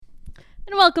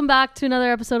And welcome back to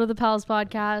another episode of the Pals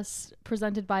Podcast,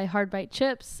 presented by Hard Bite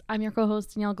Chips. I'm your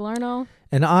co-host, Danielle Galarno.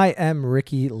 And I am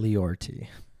Ricky Liorti.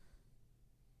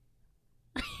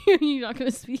 You're not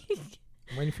going to speak?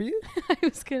 I'm waiting for you.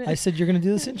 I said you're going to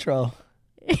do this intro.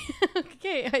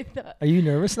 Okay, I thought. Are you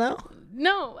nervous now?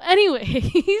 No.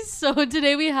 Anyways, so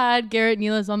today we had Garrett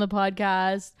Neiles on the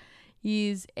podcast.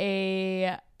 He's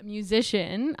a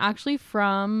musician, actually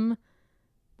from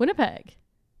Winnipeg.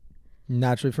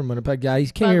 Naturally from Winnipeg. Yeah, he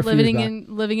came here for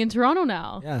living in Toronto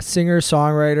now. Yeah, singer,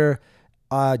 songwriter,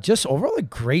 just overall a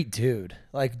great dude.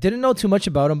 Like, didn't know too much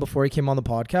about him before he came on the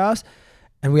podcast,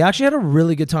 and we actually had a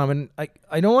really good time. And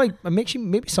I know I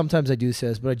maybe sometimes I do say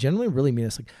this, but I generally really mean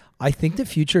this. Like, I think the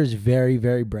future is very,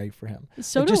 very bright for him.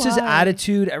 So like, just his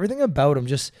attitude, everything about him,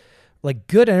 just like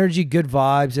good energy, good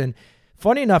vibes. And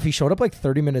funny enough, he showed up like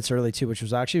 30 minutes early too, which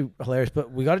was actually hilarious.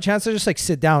 But we got a chance to just like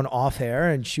sit down off air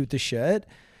and shoot the shit.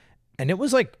 And it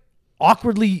was like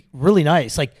awkwardly really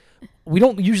nice. Like, we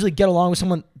don't usually get along with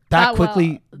someone that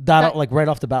quickly, like right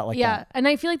off the bat like that. Yeah, and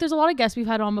I feel like there's a lot of guests we've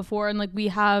had on before, and like we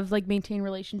have like maintained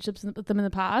relationships with them in the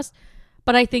past.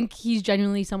 But I think he's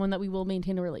genuinely someone that we will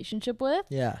maintain a relationship with.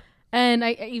 Yeah. And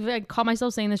I caught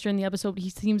myself saying this during the episode, but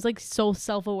he seems like so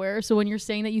self-aware. So when you're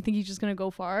saying that you think he's just going to go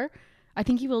far, I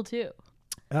think he will too.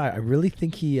 I really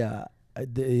think he, honestly,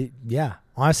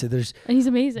 and he's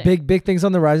amazing. Big things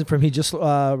on the horizon for him. He just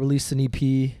released an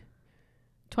EP.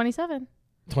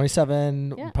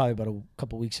 27, yeah. Probably about a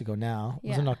couple weeks ago now.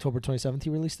 Yeah. Was it October 27th he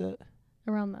released it?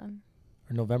 Around then.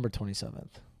 Or November 27th?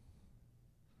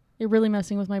 You're really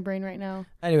messing with my brain right now.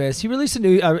 Anyways, he released a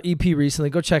new EP recently.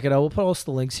 Go check it out. We'll put all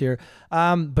the links here.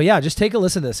 But yeah, just take a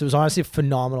listen to this. It was honestly a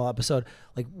phenomenal episode.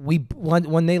 Like,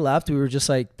 when they left, we were just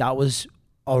like, that was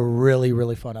a really,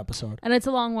 really fun episode. And it's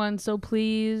a long one, so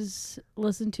please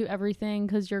listen to everything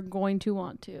because you're going to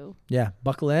want to. Yeah,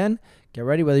 buckle in. Get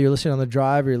ready, whether you're listening on the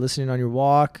drive or you're listening on your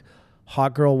walk.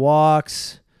 Hot Girl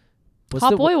Walks.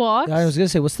 Hot Boy Walks? I was going to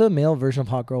say, what's the male version of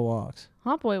Hot Girl Walks?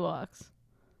 Hot Boy Walks.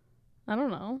 I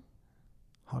don't know.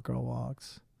 Hot Girl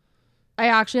Walks. I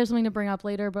actually have something to bring up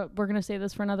later, but we're going to save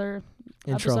this for another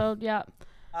episode. Yeah.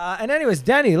 And anyways,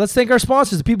 Danny, let's thank our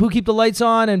sponsors, the people who keep the lights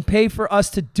on and pay for us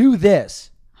to do this.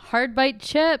 Hard Bite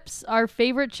Chips, our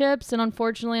favorite chips, and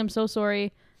unfortunately, I'm so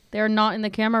sorry, they're not in the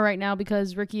camera right now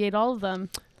because Ricky ate all of them.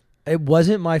 It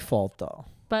wasn't my fault, though.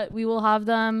 But we will have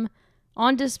them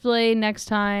on display next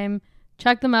time.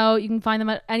 Check them out. You can find them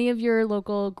at any of your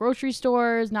local grocery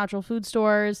stores, natural food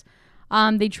stores.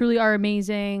 They truly are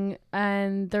amazing,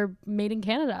 and they're made in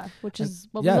Canada, which is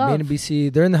what we love. Yeah, made in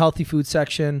BC. They're in the healthy food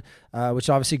section, which is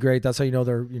obviously great. That's how you know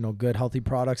they're good, healthy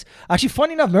products. Actually,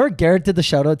 funny enough, remember Garrett did the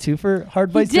shout out too for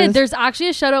Hard Bite? He did. There's actually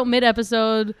a shout out mid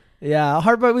episode. Yeah,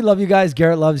 Hard Bite, we love you guys.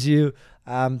 Garrett loves you.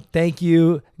 Thank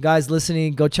you guys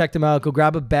listening. Go check them out. Go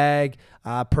grab a bag.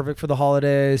 Perfect for the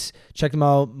holidays. Check them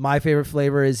out. My favorite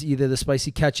flavor is either the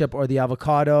spicy ketchup or the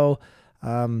avocado.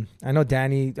 I know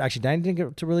Danny didn't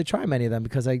get to really try many of them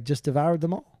because I just devoured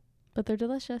them all. But they're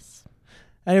delicious.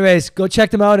 Anyways, go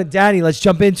check them out. And Danny, let's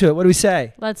jump into it. What do we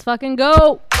say? Let's fucking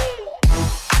go.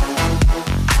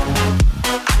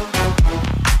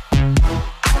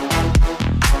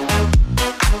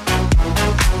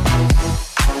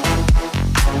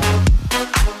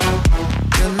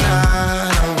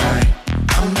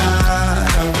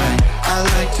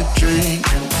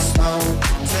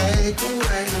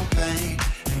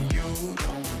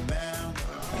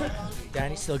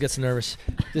 Danny still gets nervous.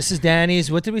 This is Danny's,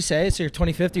 what did we say? It's your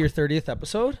 25th or your 30th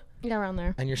episode? Yeah, around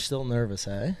there. And you're still nervous,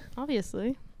 eh?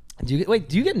 Obviously. Do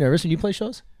you get nervous when you play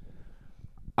shows?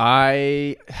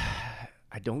 I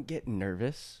don't get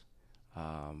nervous.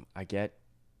 I get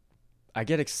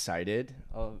excited.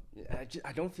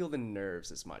 I don't feel the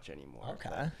nerves as much anymore. Okay.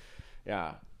 But,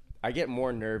 yeah. I get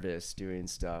more nervous doing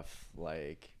stuff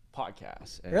like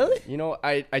podcasts. And, really?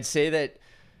 I'd say that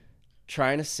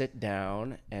trying to sit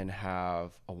down and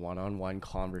have a one-on-one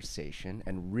conversation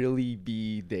and really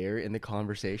be there in the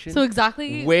conversation. So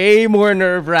exactly. Way more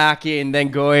nerve-wracking than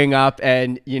going up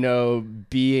and,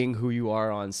 being who you are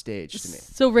on stage to me.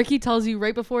 So Ricky tells you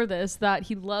right before this that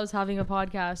he loves having a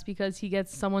podcast because he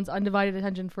gets someone's undivided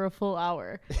attention for a full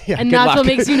hour. Yeah, and that's what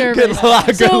makes you nervous. Good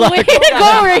luck. Way to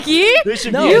go, Ricky.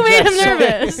 You made him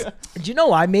nervous. Do you know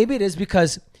why? Maybe it is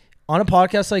because on a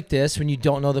podcast like this, when you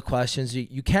don't know the questions,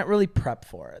 you can't really prep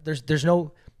for it. There's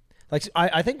no, like,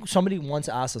 I think somebody once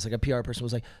asked us, like a PR person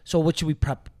was like, so what should we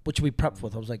prep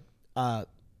with? I was like,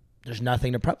 there's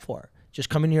nothing to prep for. Just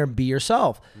come in here and be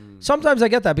yourself. Sometimes I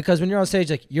get that because when you're on stage,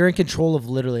 like, you're in control of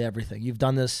literally everything. You've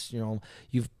done this,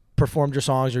 you've performed your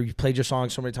songs or you've played your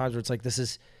songs so many times where it's like,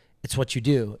 it's what you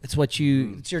do. It's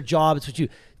your job. It's what you,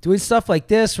 doing stuff like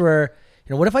this where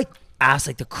You know, what if I asked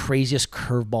like the craziest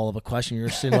curveball of a question? You're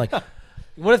sitting like,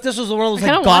 what if this was one of those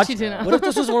like gotcha? What if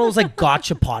this was one of those like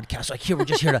gotcha podcasts? Like, here, we're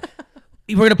just here to.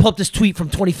 We're gonna pull up this tweet from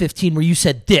 2015 where you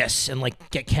said this and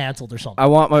like get canceled or something. I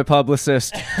want my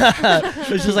publicist.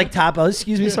 It's just like tap out.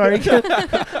 Excuse me, sorry.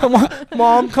 Come on,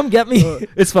 Mom, come get me.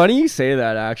 It's funny you say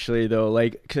that actually though,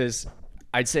 like, because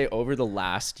I'd say over the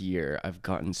last year I've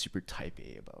gotten super type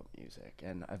A about music,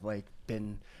 and I've like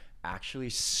been actually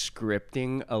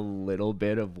scripting a little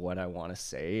bit of what I want to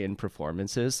say in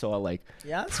performances. So I'll like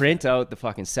print out the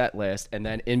fucking set list, and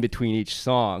then in between each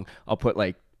song I'll put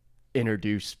like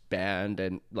introduce band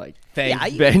and like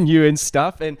thank venue and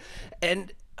stuff,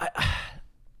 and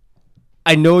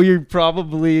I know you're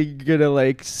probably gonna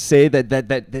like say that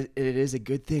it is a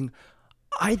good thing.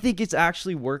 I think it's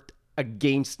actually worked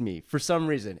against me for some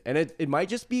reason, and it might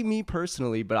just be me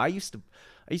personally, but I used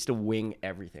to wing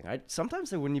everything.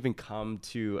 Sometimes I wouldn't even come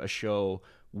to a show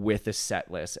with a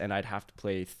set list, and I'd have to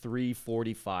play 3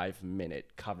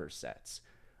 45-minute cover sets.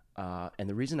 And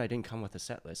the reason I didn't come with a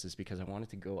set list is because I wanted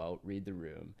to go out, read the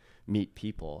room, meet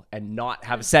people, and not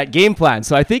have a set game plan.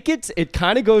 So I think it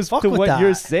kind of goes to what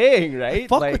you're saying, right?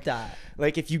 Fuck with that.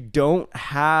 Like if you don't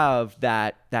have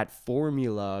that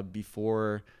formula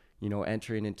before, you know,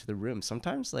 entering into the room,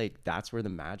 sometimes like that's where the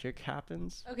magic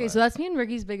happens. Okay, so that's me and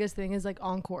Ricky's biggest thing is like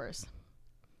encores.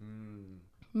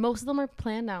 Most of them are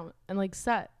planned out and like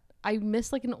set. I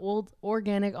miss like an old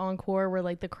organic encore where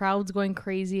like the crowd's going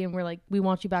crazy and we're like, we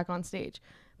want you back on stage.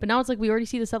 But now it's like we already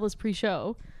see the set list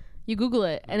pre-show. You Google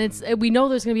it and we know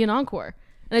there's gonna be an encore,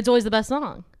 and it's always the best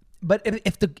song. But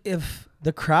if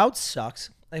the crowd sucks,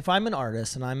 if I'm an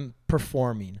artist and I'm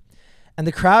performing, and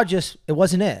the crowd it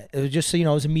wasn't it. It was just, so you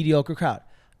know, it was a mediocre crowd.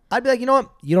 I'd be like, you know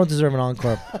what? You don't deserve an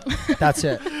encore. That's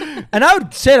it. And I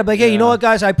would say it. I'd be like, hey, you know what,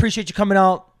 guys? I appreciate you coming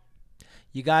out.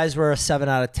 You guys were a 7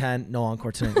 out of 10. No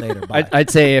encore tonight. Later. Bye. I'd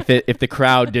say if the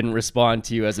crowd didn't respond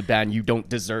to you as a band, you don't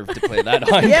deserve to play that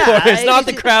encore. It's not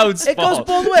the crowd's fault. It goes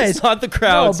both ways. It's not the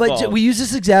crowd's fault. But we use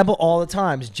this example all the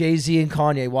times. Jay-Z and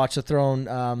Kanye Watch the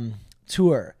Throne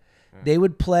tour. They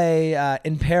would play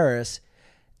in Paris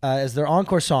as their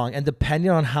encore song, and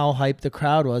depending on how hyped the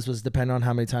crowd was depending on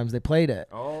how many times they played it.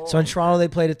 So in Toronto, they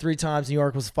played it 3 times. New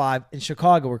York was 5. In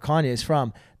Chicago, where Kanye is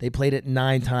from, they played it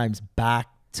 9 times back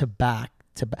to back.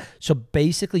 So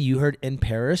basically you heard In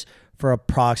Paris for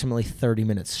approximately 30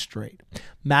 minutes straight.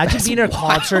 Imagine being at a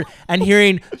concert and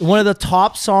hearing one of the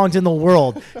top songs in the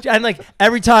world, and like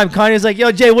every time Kanye's like,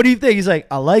 yo, Jay, what do you think? He's like,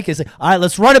 I like it. He's like, all right,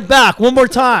 let's run it back one more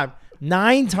time.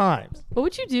 9 times. What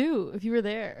would you do if you were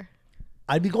there?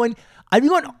 I'd be going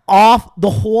off the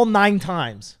whole 9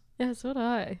 times. Yeah, so would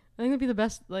I. I think it'd be the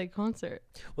best like concert.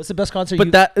 What's the best concert?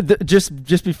 But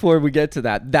just before we get to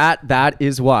that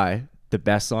is why the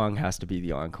best song has to be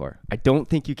the encore. I don't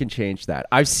think you can change that.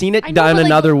 I've seen it done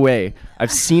another way.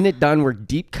 I've seen it done where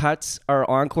deep cuts are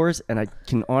encores, and I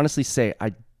can honestly say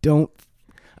I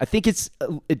think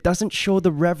it doesn't show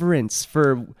the reverence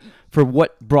for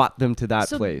what brought them to that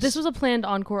place. This was a planned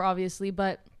encore, obviously,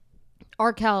 but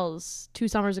Arkells 2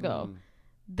 summers ago,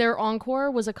 their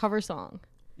encore was a cover song.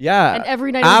 Yeah, and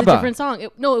every night was a different song.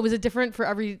 It was a different for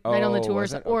every night on the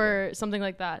tours or something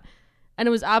like that. And it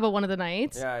was ABBA one of the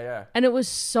nights. Yeah. And it was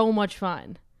so much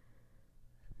fun.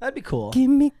 That'd be cool. Yeah.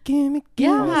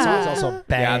 That song's also a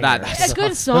banger. Yeah, that's a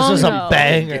good song. This is a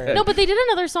banger. No, but they did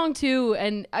another song too,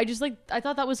 and I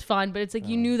thought that was fun, but it's like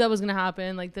you knew that was gonna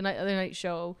happen, like the other night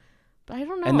show. But I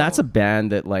don't know. And that's a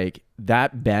band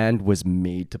that band was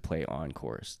made to play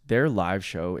encores. Their live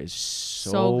show is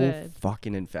so good.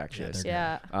 Fucking infectious.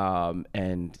 Yeah.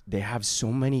 And they have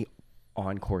so many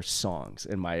encore songs,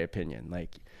 in my opinion.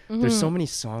 Like, there's so many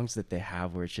songs that they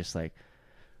have where it's just like,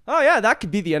 oh yeah, that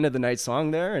could be the end of the night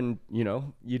song there, and you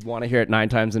know, you'd want to hear it 9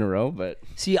 times in a row. But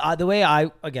see, the way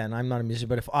I'm not a musician,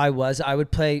 but if I would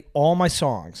play all my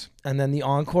songs, and then the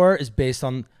encore is based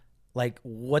on like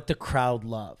what the crowd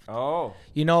loved. Oh,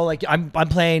 you know, like I'm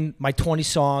playing my 20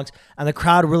 songs, and the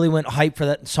crowd really went hype for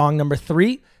that song number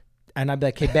 3. And I'd be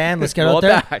like, "Hey, band, let's get out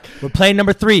there. Back. We're playing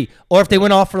number 3." Or if they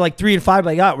went off for like 3 and 5,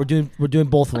 like, we're doing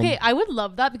both of them. Okay, I would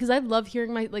love that because I love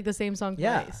hearing the same song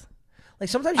twice. Like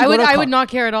sometimes I would not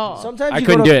care at all. Sometimes I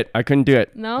couldn't do it. I couldn't do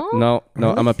it. No.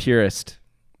 Really? I'm a purist.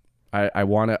 I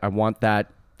want that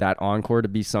encore to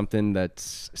be something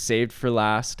that's saved for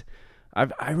last.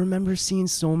 I remember seeing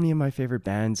so many of my favorite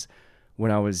bands when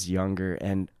I was younger,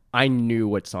 and I knew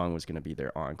what song was going to be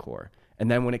their encore. And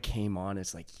then when it came on,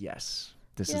 it's like, yes.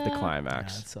 This is the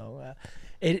climax. Yeah, so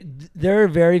there are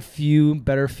very few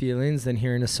better feelings than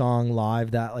hearing a song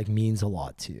live that like means a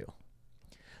lot to you.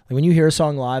 Like when you hear a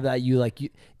song live that you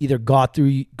either got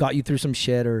you through some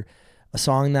shit, or a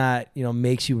song that, you know,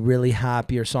 makes you really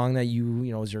happy, or a song that you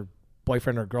know, is your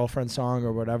boyfriend or girlfriend song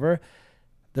or whatever,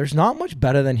 there's not much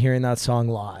better than hearing that song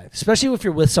live, especially if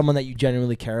you're with someone that you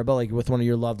genuinely care about, like with one of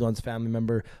your loved ones, family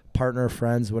member, partner,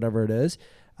 friends, whatever it is.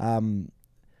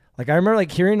 Like I remember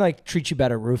like hearing like Treat You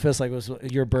Better, Rufus, like it was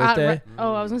your birthday. I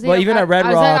was gonna say. Well, even at Red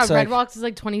Rocks, Red Rocks is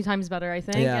like 20 times better, I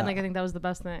think. Yeah. And like I think that was the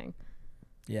best thing.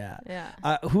 Yeah.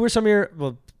 Yeah. Who are some of your,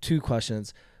 well, 2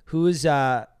 questions. Who is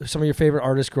some of your favorite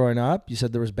artists growing up? You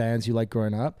said there was bands you liked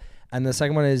growing up. And the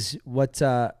second one is what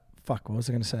was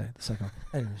I going to say? The second one.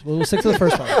 Anyways, we'll stick to the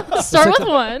first one. Start with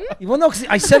one. Well, no, because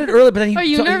I said it earlier, but then Are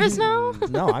you nervous now?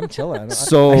 No, I'm chilling.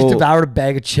 So I just devoured a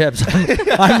bag of chips.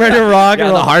 I'm ready to rock.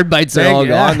 Yeah, the hard bites are all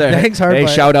gone there. Thanks, Hard Hey,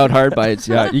 Bites. shout out Hard Bites.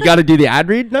 Yeah, you got to do the ad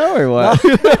read now or what?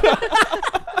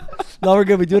 No, we're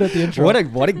good. We do it at the intro. What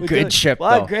a good chip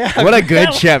What a though. great- What a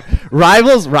good chip.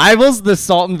 Rivals the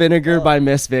Salt and Vinegar by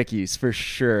Miss Vicky's for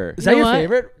sure. Is that You know your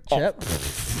what? favorite chip?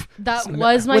 That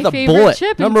was my With a favorite bullet.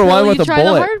 chip. Number until one with you a try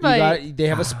bullet. The hard bite. They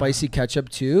have a spicy ketchup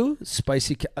too.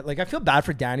 Like I feel bad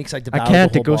for Danny because I devoured I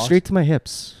can't. the whole Go box. straight to my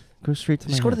hips. Go straight to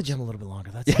Just my go to the hips. gym a little bit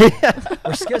longer. That's it.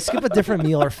 Or skip a different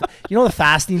meal, or you know the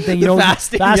fasting thing. You The know,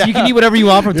 fasting, You can yeah. eat whatever you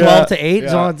want from 12 to 8. Yeah.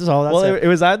 So that's all. That's Well, it. it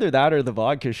was either that or the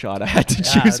vodka shot. I had to Yeah,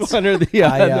 choose it's- one or the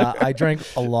other. I drank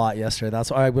a lot yesterday.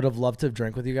 That's why I would have loved to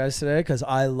drink with you guys today, because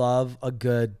I love a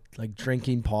good like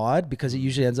drinking pod, because it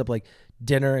usually ends up like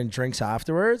dinner and drinks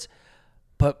afterwards.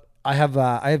 But I have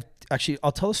actually,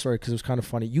 I'll tell a story because it was kind of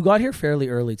funny. You got here fairly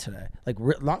early today, like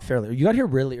not fairly. You got here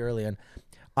really early, and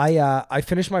I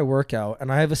finished my workout,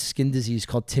 and I have a skin disease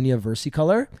called tinea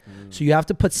versicolor. So you have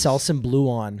to put Selsun Blue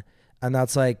on, and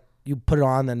that's like you put it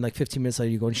on, then like 15 minutes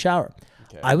later you go and shower.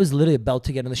 Okay. I was literally about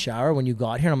to get in the shower when you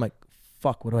got here, and I'm like,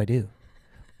 fuck, what do I do?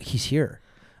 He's here.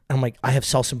 And I'm like, I have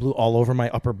Selsun Blue all over my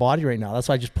upper body right now. That's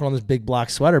why I just put on this big black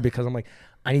sweater, because I'm like,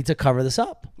 I need to cover this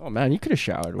up. Oh man, you could have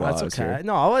showered while I was That's okay. here.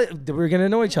 No, we're gonna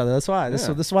know each other. That's why. This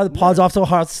Yeah. is why the pod's off to a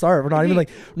hot start. We're not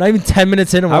even 10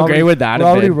 minutes in. And How we're great already, would that we're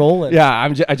have already been? rolling. Yeah,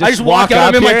 I just walk walk out, up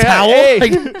I'm in my here, towel. Hey,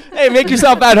 hey, make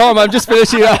yourself at home. I'm just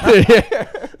finishing up here.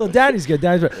 Well, Danny's good.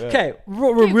 Danny's good. Okay,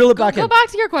 we'll reel it back Go in. back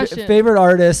to your question. Favorite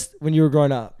artist when you were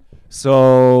growing up.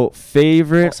 So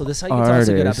favorite. So this is how you can tell it's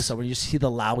a good artist. episode, when you see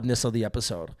the loudness of the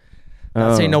episode.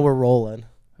 That's how you Oh. know we're rolling.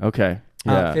 Okay.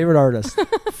 Yeah. Favorite artist.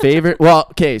 Favorite. Well,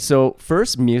 okay. So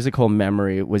first musical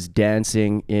memory was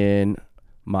dancing in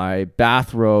my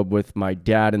bathrobe with my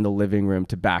dad in the living room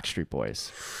to Backstreet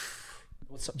Boys.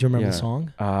 Do you remember the Yeah.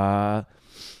 song?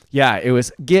 Yeah, it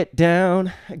was get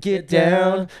down, Get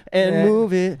down, and yeah.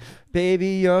 move it,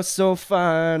 baby. You're so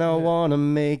fine. I wanna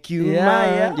make you Yeah,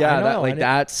 mine. yeah, I know. That, like And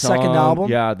that song. second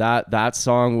album? Yeah, that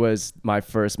song was my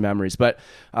first memories. But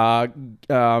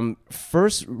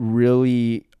first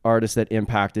really artist that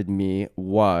impacted me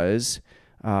was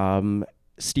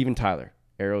Steven Tyler,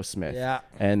 Aerosmith, Yeah.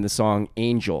 and the song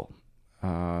Angel.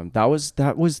 That was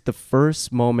the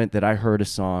first moment that I heard a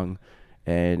song,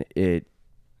 and it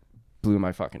blew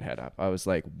my fucking head up. I was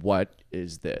like, what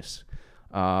is this?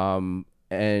 And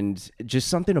just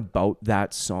something about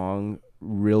that song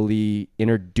really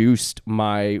introduced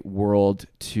my world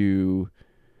to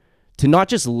not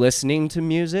just listening to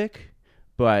music,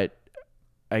 but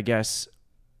I guess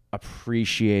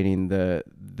appreciating the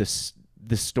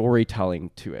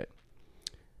storytelling to it.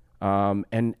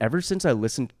 And ever since I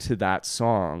listened to that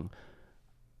song,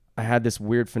 I had this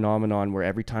weird phenomenon where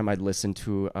every time I'd listen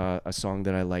to a song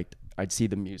that I liked, I'd see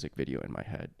the music video in my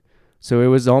head. So it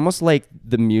was almost like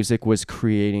the music was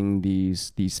creating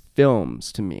these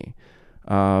films to me.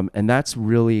 And that's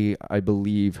really, I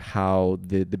believe, how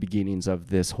the beginnings of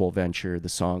this whole venture, the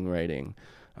songwriting,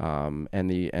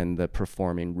 and the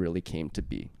performing really came to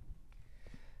be.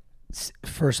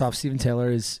 First off, Steven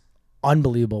Tyler is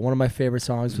unbelievable. One of my favorite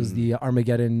songs was the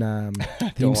Armageddon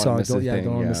theme song. Don't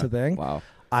wanna miss a thing. Wow.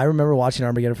 I remember watching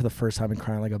Armageddon for the first time and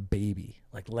crying like a baby,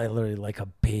 like literally like a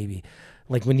baby.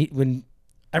 Like when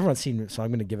everyone's seen it, so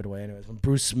I'm gonna give it away anyways. When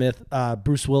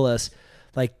Bruce Willis,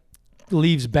 like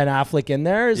leaves Ben Affleck in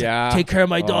there, is Yeah. like, take care of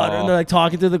my daughter, and Oh. they're like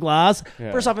talking through the glass.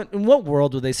 Yeah. First off, in what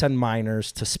world would they send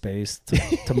miners to space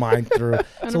to mine through? I've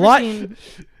It's a never lot. seen-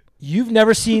 You've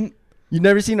never seen You've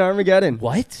never seen Armageddon?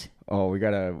 what? Oh, we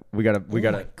gotta my God,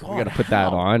 put that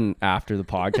how? on after the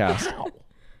podcast.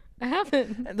 I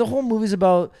haven't. And the whole movie's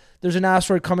about there's an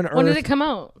asteroid coming to When Earth did it come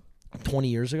out? 20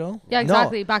 years ago. Yeah, No.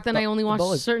 exactly. Back then, I only watched about,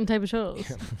 like- certain type of shows.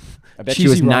 I bet Cheesy she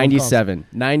was rom-coms. 97.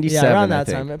 97, Yeah, around I that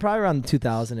think. time, probably around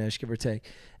 2000-ish, give or take.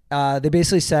 They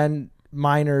basically send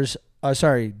miners,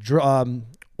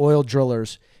 oil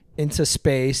drillers into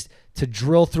space to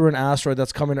drill through an asteroid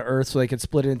that's coming to Earth, so they can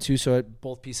split it in two, so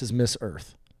both pieces miss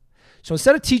Earth. So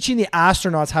instead of teaching the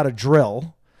astronauts how to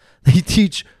drill, They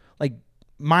teach like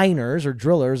miners or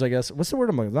drillers, I guess. What's the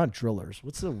word? Not drillers.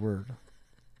 What's the word?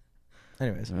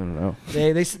 Anyways, I don't know.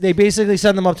 They basically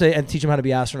send them up to and teach them how to be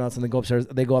astronauts, and they go upstairs.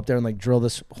 They go up there and like drill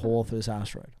this hole through this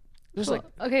asteroid. Just like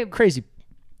okay, crazy.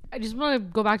 I just want to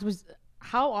go back to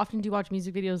how often do you watch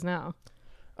music videos now?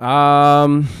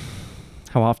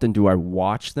 How often do I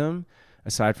watch them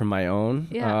aside from my own?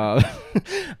 Yeah.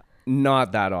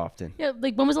 Not that often. Yeah,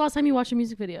 like when was the last time you watched a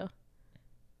music video?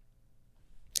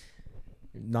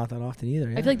 Not that often either.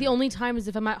 Yeah. I feel like the only time is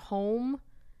if I'm at home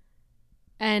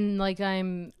and like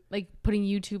I'm like putting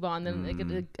YouTube on, then like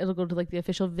it'll go to like the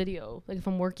official video. Like if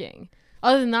I'm working.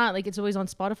 Other than that, like it's always on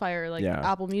Spotify or like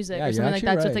Apple Music or something like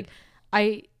that. Right. So it's like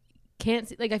I can't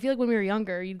see, like I feel like when we were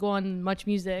younger, you'd go on Much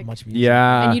Music.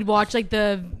 Yeah. And you'd watch like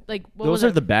the those are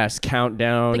the best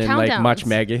countdown and like Much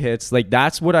Mega Hits. Like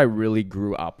that's what I really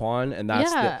grew up on, and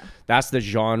that's the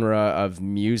genre of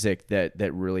music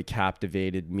that really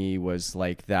captivated me, was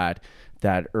like that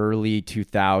early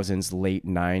 2000s, late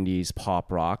 90s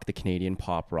pop rock, the Canadian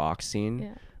pop rock scene.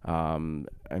 Yeah.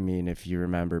 I mean, if you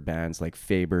remember bands like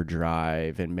Faber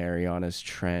Drive and Mariana's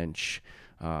Trench,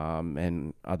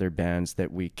 and other bands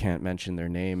that we can't mention their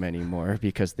name anymore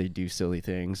because they do silly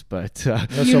things, but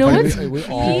you know what's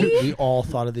we all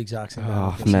thought of the exact same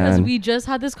man. Because we just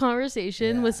had this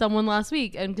conversation with someone last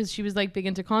week, and because she was like big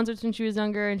into concerts when she was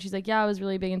younger, and she's like, yeah, I was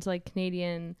really big into like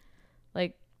Canadian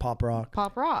like pop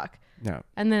rock. Yeah.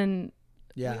 And then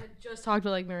we had just talked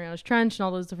about like Mariana's Trench and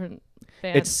all those different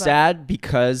bands. It's sad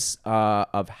because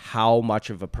of how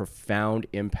much of a profound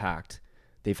impact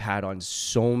they've had on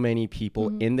so many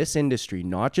people in this industry,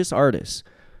 not just artists,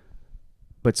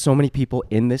 but so many people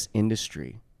in this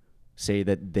industry say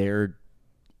that they're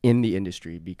in the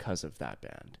industry because of that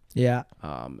band. Yeah.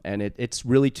 And it's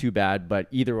really too bad, but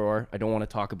either or, I don't want to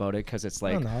talk about it because it's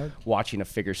like watching a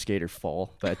figure skater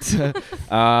fall. But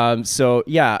so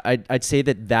yeah, I'd say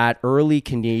that early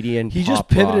Canadian he just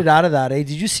pivoted out of that.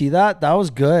 Did you see that? That was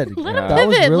good. Let him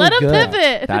pivot. Really Let him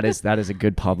pivot. That is a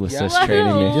good publicist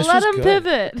training me. Let him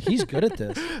pivot. He's good at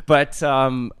this. But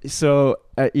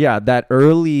that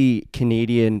early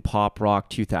Canadian pop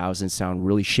rock 2000 sound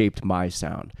really shaped my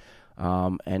sound.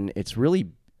 And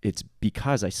it's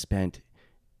because I spent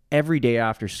every day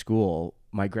after school,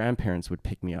 my grandparents would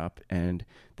pick me up and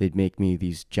they'd make me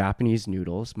these Japanese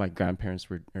noodles. My grandparents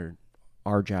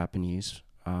are Japanese.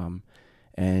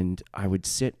 And I would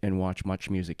sit and watch Much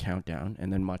Music Countdown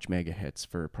and then Much Mega Hits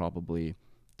for probably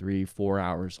 3-4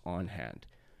 hours on hand.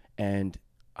 And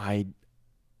I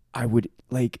would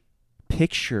like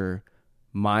picture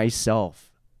myself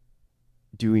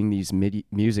doing these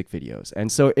music videos,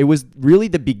 and so it was really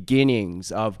the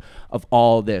beginnings of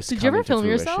all this. Did you ever film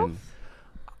yourself?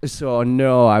 So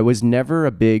no, I was never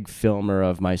a big filmer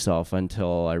of myself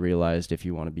until I realized if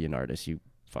you want to be an artist, you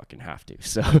fucking have to.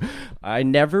 So I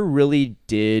never really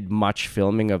did much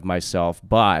filming of myself,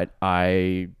 but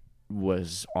I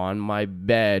was on my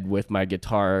bed with my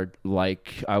guitar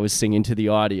like I was singing to the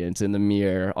audience in the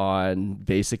mirror on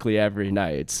basically every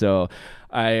night. So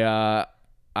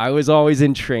I was always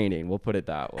in training. We'll put it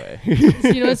that way. So,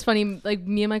 you know, it's funny. Like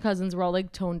me and my cousins were all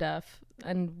like tone deaf,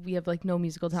 and we have like no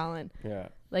musical talent,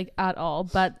 like at all.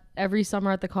 But every summer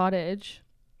at the cottage,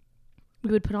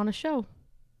 we would put on a show,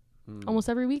 almost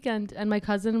every weekend. And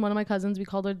one of my cousins, we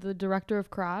called her the director of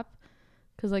crap,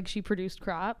 because like she produced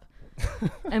crap.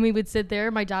 And we would sit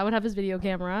there. My dad would have his video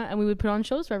camera, and we would put on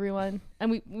shows for everyone. And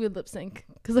we would lip sync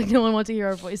because like no one wanted to hear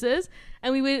our voices,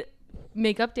 and we would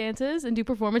make up dances and do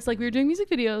performance like we were doing music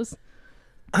videos.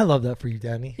 I love that for you,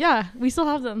 Danny. Yeah, we still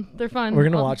have them. They're fun. We're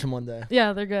gonna watch them one day.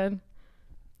 Yeah, they're good.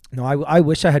 No, I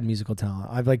wish I had musical talent.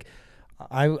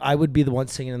 I would be the one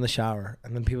singing in the shower,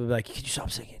 and then people would be like, "Can you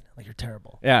stop singing? Like you're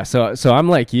terrible." Yeah, so I'm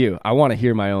like you. I want to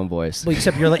hear my own voice. Well,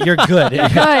 except you're good. You're good.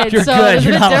 You're good.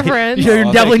 You're not different. You're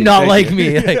definitely not like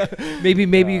me. Like,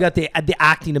 maybe you got the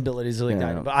acting abilities like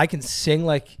that, but I can sing.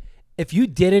 Like if you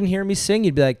didn't hear me sing,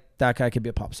 you'd be like, that guy could be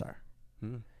a pop star.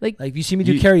 Like if you see me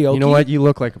do karaoke, you know what? You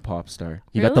look like a pop star.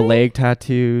 You got the leg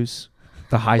tattoos,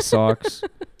 the high socks.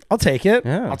 I'll take it.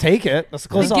 Yeah. I'll take it. That's the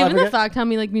closest given the fact how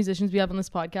many like musicians we have on this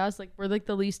podcast, like we're like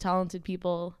the least talented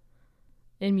people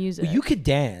in music. Well, you could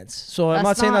dance, so I'm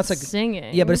not saying that's like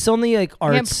singing. Yeah, but it's still in the like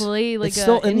arts. You can't play like it's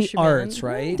still in the instrument. arts,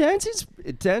 right? Dancing's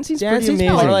pretty Dancing's amazing.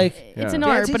 Like it's an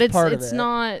art, but it's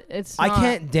not. I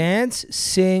can't dance,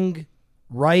 sing,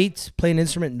 write, play an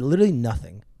instrument, literally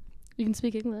nothing. You can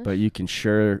speak English, but you can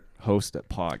sure host a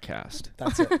podcast.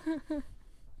 That's it.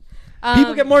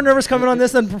 People get more nervous coming on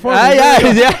this than performing.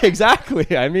 Yeah,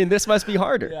 exactly. I mean, this must be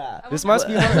harder. Yeah. This must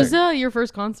be harder. What was your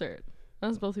first concert? That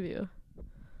was both of you.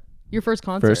 Your first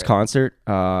concert. First concert,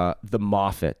 the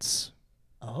Moffats.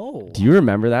 Oh. Do you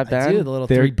remember that band? I do, the little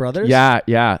three brothers? Yeah.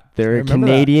 They're I a remember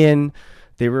Canadian.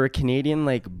 They were a Canadian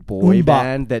like boy Oomba.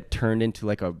 band that turned into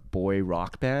like a boy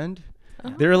rock band.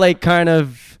 They're like kind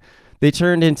of. They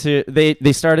turned into.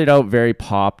 They started out very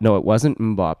pop. No, it wasn't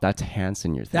Mbop. That's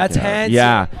Hanson. You're thinking. That's of. Hanson.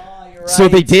 Yeah. Oh, you're So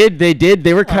right. they did.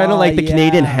 They were kind of like the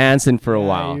Canadian yeah. Hanson for a Yeah,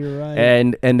 while. you're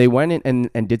right. And they went in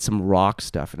and did some rock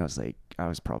stuff. And I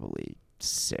was probably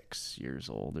 6 years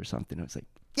old or something. I was like,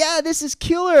 yeah, this is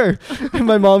killer. And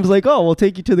my mom's like, oh, we'll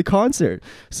take you to the concert.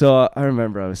 So I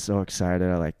remember I was so excited.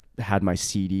 I like had my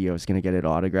CD. I was going to get it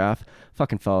autographed.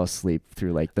 Fucking fell asleep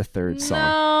through like the third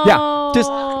song. Yeah. Just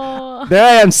there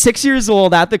I am, 6 years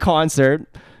old at the concert,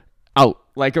 out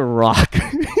like a rock.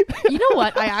 You know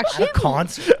what? I actually At a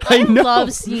concert. I know.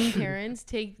 love seeing parents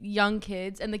take young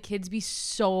kids and the kids be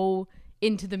so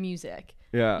into the music.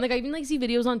 Yeah. Like I even like see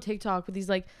videos on TikTok with these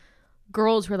like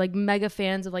girls who are like mega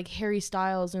fans of like Harry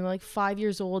Styles and they're like 5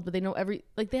 years old, but they know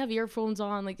they have earphones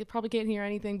on, like they probably can't hear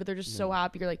anything, but they're just so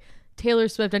happy. You're like Taylor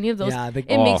Swift, any of those. Yeah, it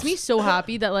makes me so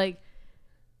happy that like,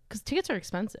 because tickets are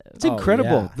expensive. It's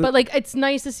incredible. yeah. But like it's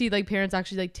nice to see like parents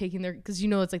actually like taking their, because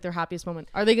it's like their happiest moment.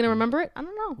 Are they gonna remember it? I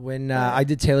don't know. When I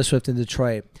did Taylor Swift in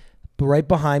Detroit, but right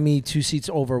behind me, 2 seats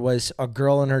over, was a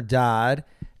girl and her dad,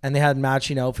 and they had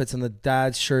matching outfits, and the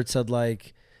dad's shirt said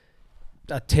like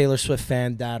a Taylor Swift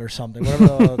fan dad or something,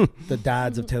 whatever the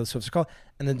dads of Taylor Swift are called.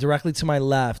 And then directly to my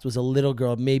left was a little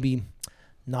girl, maybe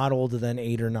not older than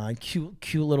 8 or 9,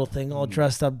 cute little thing, all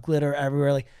dressed up, glitter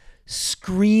everywhere, like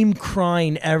scream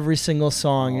crying every single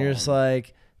song. You're just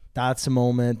like, that's a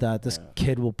moment that this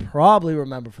kid will probably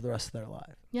remember for the rest of their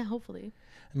life. Yeah, hopefully.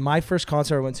 My first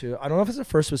concert I went to, I don't know if it's the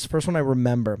first, it was the first one I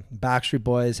remember. Backstreet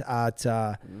Boys at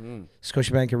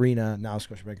Scotiabank Arena, now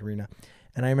Scotiabank Arena.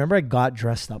 And I remember I got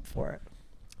dressed up for it.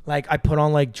 Like I put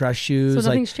on like dress shoes, like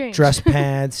nothing's changed. dress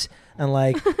pants, and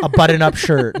like a button-up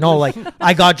shirt. No, like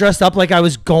I got dressed up like I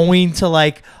was going to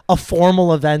like a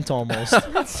formal event almost.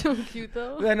 That's so cute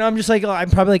though. And I'm just like, I'm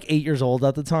probably like 8 years old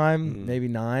at the time, maybe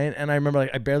 9. And I remember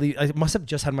like I must have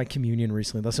just had my communion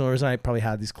recently. That's the only reason I probably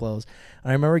had these clothes.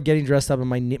 And I remember getting dressed up,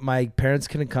 and my parents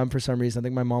couldn't come for some reason. I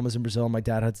think my mom was in Brazil, and my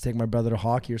dad had to take my brother to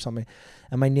hockey or something.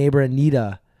 And my neighbor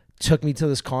Anita took me to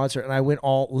this concert, and I went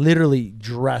all literally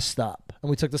dressed up. And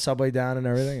we took the subway down and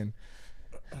everything.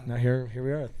 And now here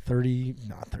we are,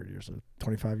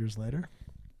 25 years later.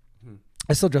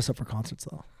 I still dress up for concerts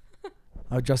though.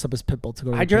 I would dress up as Pitbull to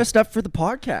go to I dressed up for the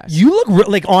podcast. You look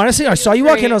like, honestly, I saw you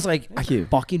walk in, I was like, Thank I you.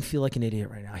 fucking feel like an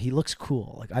idiot right now. He looks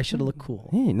cool. Like I should have looked cool.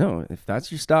 Hey, no, if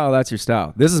that's your style, that's your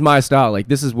style. This is my style. Like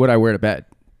this is what I wear to bed,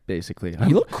 basically.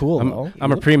 You look cool though.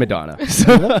 I'm a prima donna.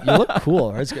 You look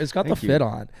cool. It's got the Thank you. fit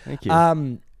on. Thank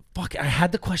you. Fuck, I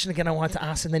had the question again I wanted to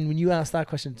ask, and then when you asked that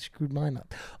question, it screwed mine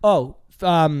up. Oh,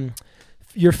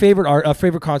 your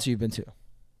favorite concert you've been to?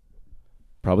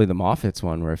 Probably the Moffats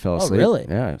one where I fell asleep. Really?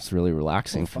 Yeah, it's really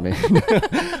relaxing for me.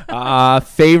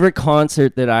 Favorite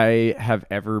concert that I have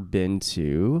ever been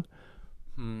to?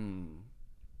 That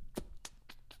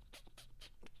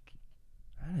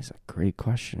is a great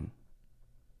question.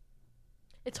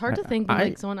 It's hard to think when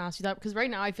like someone asks you that, because right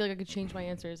now I feel like I could change my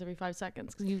answers every 5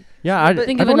 seconds. Because you, Yeah, I don't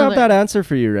think of have another. that answer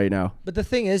for you right now. But the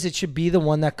thing is, it should be the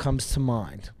one that comes to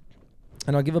mind.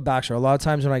 And I'll give a backstory. A lot of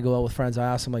times when I go out with friends, I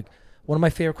ask them, like, one of my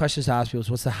favorite questions to ask people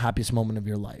is, what's the happiest moment of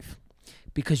your life?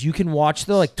 Because you can watch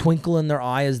the like twinkle in their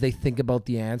eye as they think about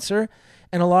the answer.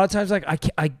 And a lot of times, like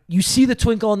you see the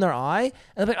twinkle in their eye,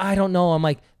 and they're like, I don't know. I'm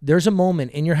like, there's a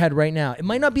moment in your head right now. It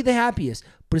might not be the happiest,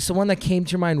 but it's the one that came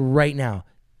to your mind right now.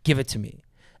 Give it to me.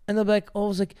 And they'll be like, oh, it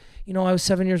was like, I was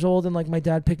 7 years old, and like my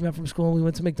dad picked me up from school, and we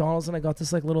went to McDonald's, and I got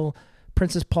this like little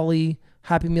Princess Polly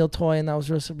Happy Meal toy, and that was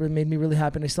just it made me really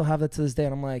happy, and I still have that to this day.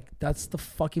 And I'm like, that's the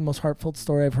fucking most heartfelt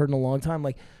story I've heard in a long time.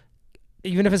 Like,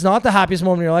 even if it's not the happiest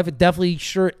moment in your life, it definitely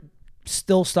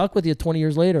still stuck with you 20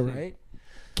 years later, right?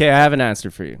 Okay, I have an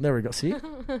answer for you. There we go. See?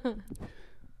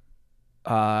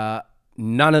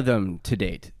 None of them to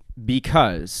date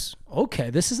because Okay,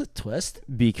 this is a twist.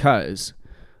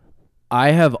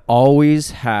 I have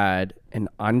always had an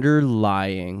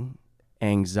underlying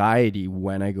anxiety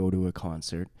when I go to a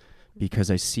concert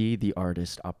because I see the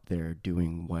artist up there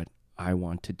doing what I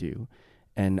want to do.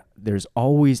 And there's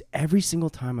always, every single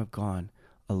time I've gone,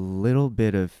 a little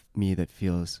bit of me that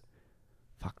feels,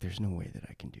 fuck, there's no way that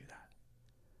I can do that.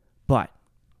 But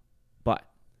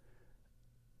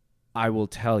I will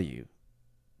tell you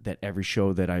that every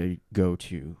show that I go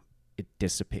to, it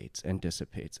dissipates and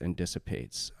dissipates and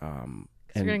dissipates. You're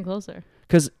getting closer.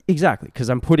 Because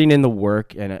I'm putting in the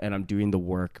work and I'm doing the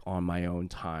work on my own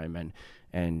time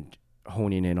and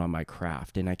honing in on my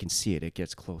craft, and I can see it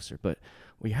gets closer. But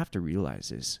what you have to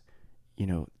realize is,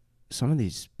 some of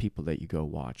these people that you go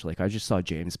watch, like I just saw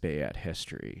James Bay at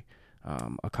History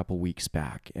a couple weeks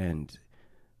back, and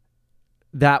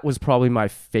that was probably my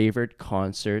favorite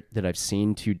concert that I've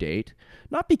seen to date.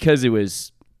 Not because it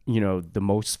was, the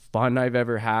most fun I've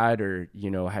ever had, or,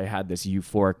 I had this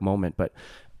euphoric moment, but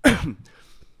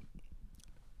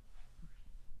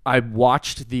I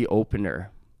watched the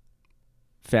opener.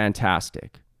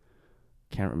 Fantastic.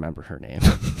 Can't remember her name,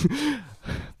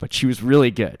 but she was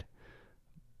really good.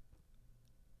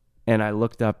 And I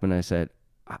looked up and I said,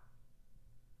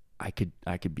 I could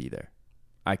be there.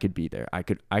 I could be there. I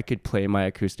could play my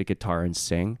acoustic guitar and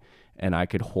sing, and I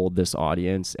could hold this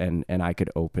audience, and I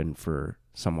could open for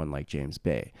someone like James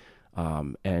Bay.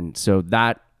 And so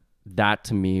that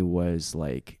to me was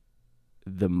like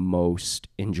the most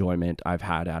enjoyment I've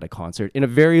had at a concert in a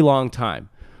very long time,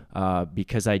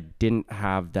 because I didn't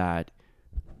have that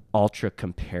ultra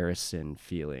comparison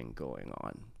feeling going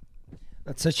on.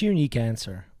 That's such a unique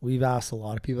answer. We've asked a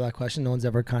lot of people that question. No one's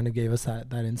ever kind of gave us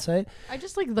that insight. I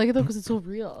just like it though because it's so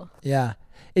real. Yeah.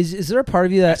 Is there a part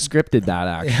of you that Scripted that,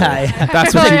 actually? Yeah.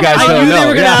 That's what you guys I don't knew know. they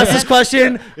were going to ask this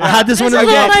question. I had this one This in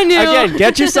is the what I knew. Again,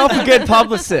 get yourself a good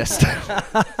publicist.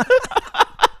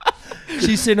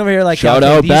 She's sitting over here like, Shout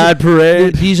okay, out Bad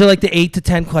Parade. These are like the 8 to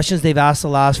 10 questions they've asked the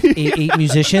last eight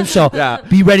musicians. So Yeah.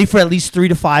 be ready for at least 3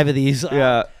 to 5 of these.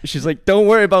 Yeah, she's like, don't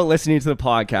worry about listening to the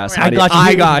podcast. I honey. got you.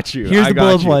 I got you. Here's I the got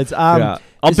bullet you. points. Yeah.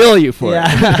 I'll bill you for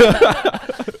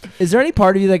it. Is there any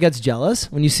part of you that gets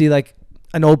jealous when you see like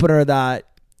an opener that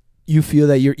you feel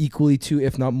that you're equally to,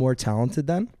 if not more talented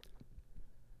than?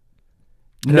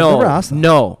 And I've never asked that.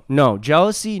 No.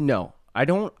 Jealousy, no. I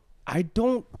don't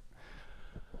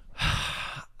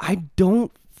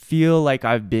feel like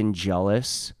I've been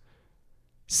jealous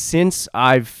since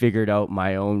I've figured out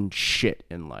my own shit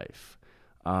in life.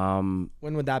 When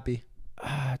would that be?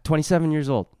 27 years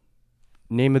old.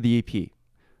 Name of the EP.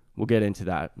 We'll get into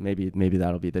that. Maybe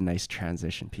that'll be the nice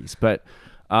transition piece. But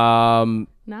I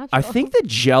think the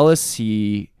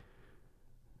jealousy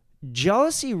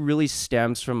really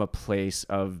stems from a place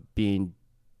of being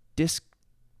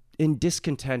in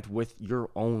discontent with your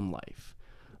own life.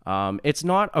 It's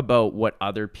not about what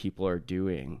other people are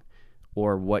doing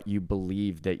or what you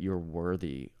believe that you're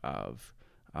worthy of.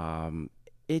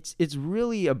 It's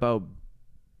really about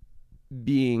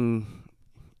being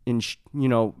you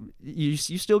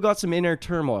still got some inner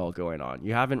turmoil going on.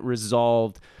 You haven't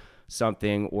resolved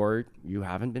something, or you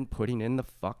haven't been putting in the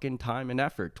fucking time and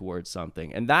effort towards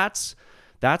something. And that's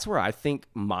where I think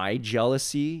my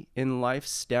jealousy in life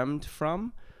stemmed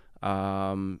from.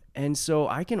 And so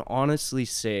I can honestly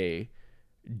say,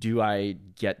 do I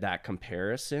get that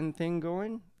comparison thing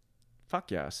going?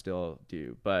 Fuck yeah, I still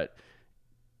do. But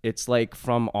it's like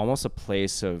from almost a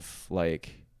place of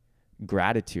like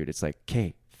gratitude. It's like,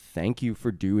 okay, thank you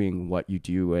for doing what you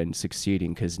do and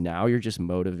succeeding, because now you're just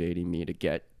motivating me to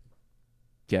get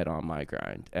on my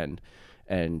grind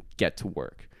and get to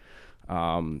work.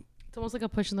 It's almost like a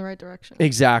push in the right direction.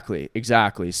 Exactly.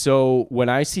 So when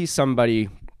I see somebody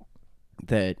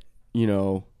that,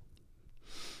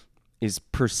 is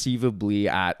perceivably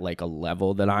at like a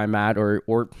level that I'm at,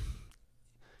 or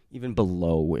even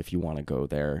below, if you want to go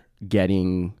there,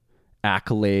 getting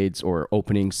accolades or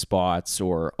opening spots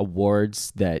or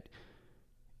awards that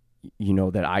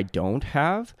that I don't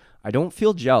have, I don't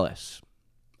feel jealous.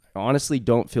 I honestly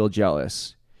don't feel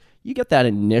jealous. You get that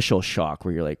initial shock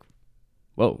where you're like,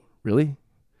 whoa, really?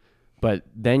 But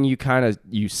then you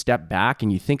step back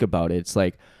and you think about it. It's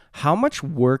like, how much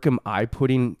work am I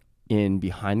putting in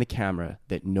behind the camera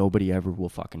that nobody ever will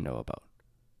fucking know about?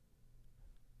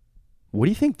 What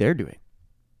do you think they're doing?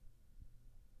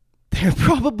 They're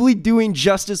probably doing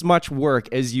just as much work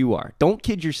as you are. Don't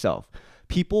kid yourself.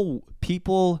 People,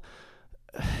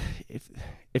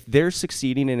 if they're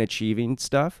succeeding in achieving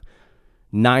stuff,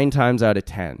 9 times out of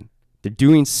 10, they're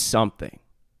doing something.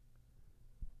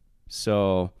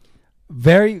 So,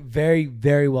 very, very,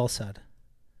 very well said.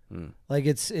 Like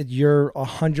you're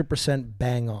 100%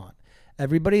 bang on.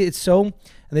 Everybody, and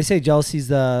they say jealousy is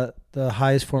the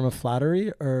highest form of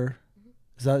flattery, or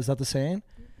is that the saying?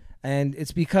 And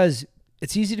it's because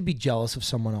it's easy to be jealous of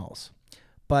someone else,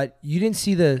 but you didn't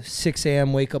see the 6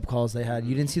 a.m. wake up calls they had.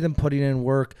 You didn't see them putting in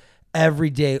work every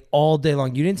day, all day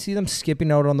long. You didn't see them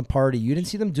skipping out on the party. You didn't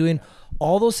see them doing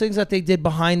all those things that they did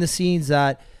behind the scenes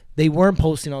that they weren't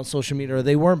posting on social media or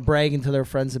they weren't bragging to their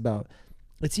friends about.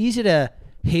 It's easy to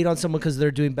hate on someone because they're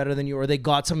doing better than you, or they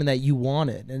got something that you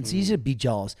wanted, and it's easy to be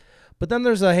jealous. But then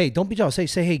there's hey, don't be jealous. Say,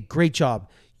 hey, great job.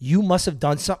 You must have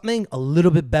done something a little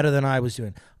bit better than I was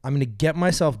doing. I'm going to get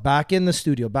myself back in the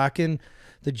studio, back in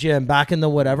the gym, back in the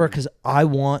whatever, because I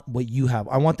want what you have.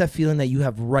 I want that feeling that you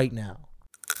have right now.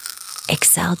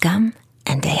 Excel Gum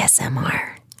and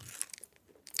ASMR.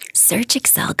 Search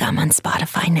Excel Gum on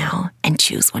Spotify now and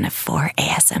choose one of 4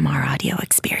 ASMR audio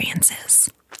experiences.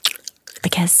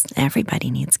 Because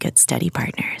everybody needs good study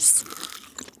partners.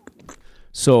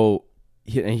 So,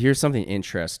 and here's something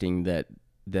interesting that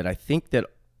I think that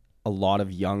a lot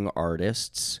of young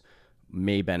artists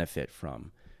may benefit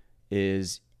from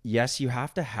is, yes, you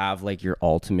have to have like your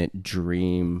ultimate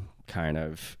dream kind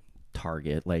of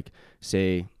target. Like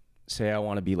say I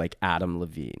want to be like Adam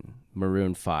Levine,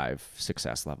 Maroon 5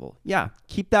 success level. Yeah,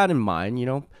 keep that in mind,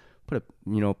 put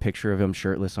a picture of him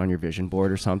shirtless on your vision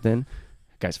board or something.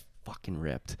 That guy's fucking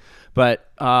ripped.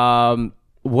 But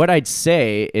what I'd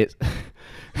say is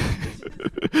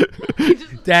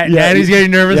Daddy's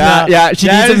getting nervous now. Yeah, she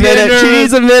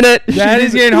needs a minute.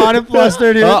 Daddy's getting hot and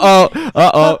flustered here.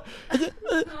 Uh-oh.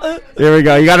 There we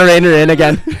go. You got to rein her in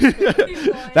again.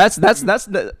 That's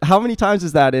how many times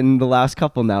is that in the last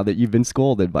couple now that you've been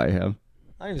scolded by him?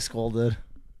 I'm scolded.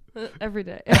 Every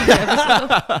day.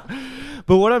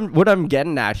 But what I'm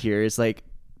getting at here is like,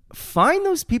 find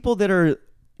those people that are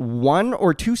 1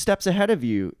 or 2 steps ahead of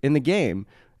you in the game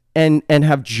and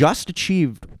have just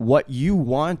achieved what you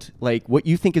want, like what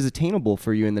you think is attainable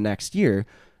for you in the next year.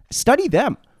 Study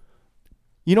them.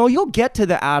 You'll get to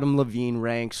the Adam Levine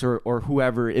ranks or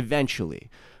whoever eventually.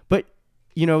 But,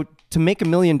 to make $1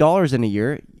 million in a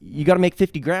year, you got to make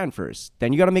 50 grand first.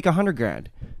 Then you got to make 100 grand.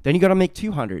 Then you got to make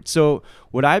 200. So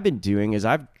what I've been doing is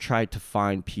I've tried to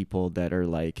find people that are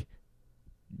like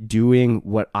doing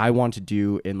what I want to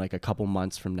do in like a couple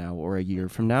months from now or a year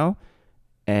from now,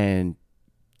 and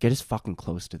get as fucking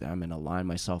close to them and align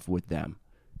myself with them,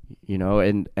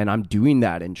 and I'm doing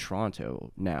that in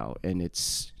Toronto now. And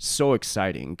it's so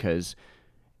exciting because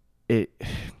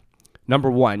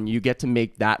number one, you get to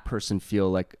make that person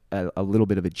feel like a little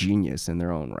bit of a genius in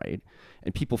their own right.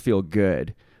 And people feel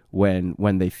good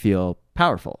when they feel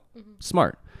powerful,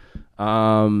 smart.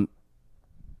 And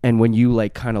when you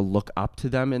like kind of look up to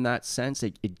them in that sense,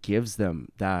 it gives them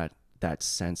that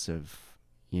sense of,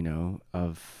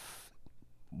 of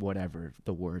whatever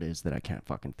the word is that I can't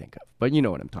fucking think of, but you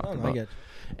know what I'm talking about.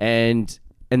 And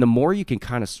the more you can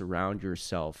kind of surround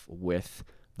yourself with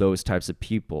those types of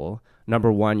people, number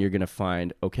one, you're going to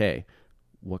find, okay,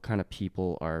 what kind of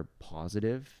people are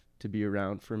positive to be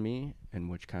around for me and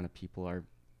which kind of people are,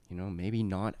 maybe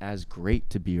not as great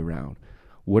to be around.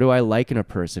 What do I like in a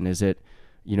person? Is it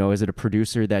a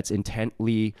producer that's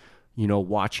intently,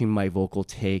 watching my vocal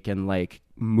take and like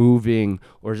moving,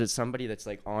 or is it somebody that's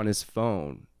like on his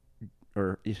phone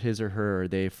or his or her or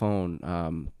their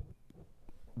phone,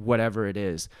 whatever it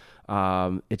is.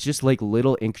 It's just like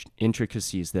little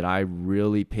intricacies that I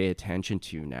really pay attention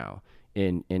to now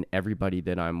in everybody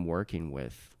that I'm working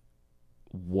with.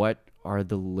 What are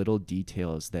the little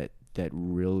details that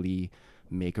really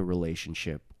make a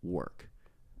relationship work?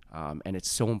 And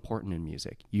it's so important in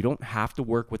music. You don't have to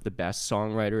work with the best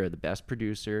songwriter or the best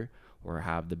producer or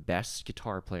have the best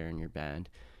guitar player in your band.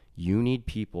 You need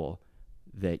people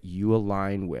that you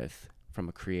align with from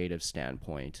a creative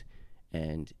standpoint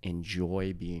and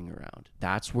enjoy being around.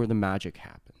 That's where the magic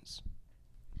happens.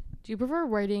 Do you prefer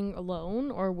writing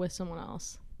alone or with someone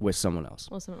else? With someone else.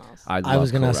 I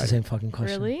was going to ask the same fucking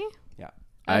question. Really? Yeah.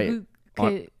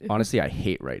 Honestly, I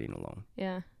hate writing alone.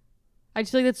 Yeah. I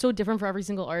just feel like that's so different for every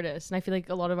single artist. And I feel like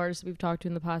a lot of artists that we've talked to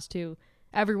in the past too,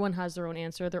 everyone has their own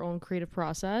answer, their own creative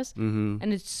process. Mm-hmm.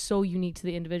 And it's so unique to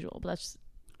the individual. But that's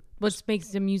what makes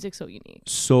the music so unique.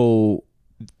 So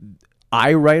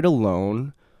I write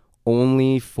alone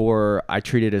only I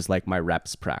treat it as like my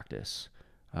reps practice.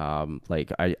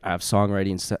 Like I have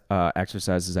songwriting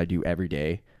exercises I do every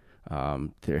day.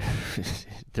 They're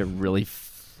really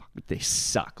they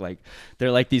suck. Like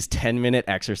they're like these 10-minute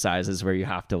exercises where you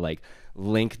have to like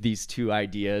link these two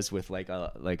ideas with like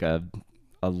a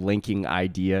linking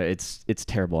idea. It's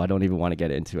terrible. I don't even want to get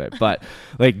into it, but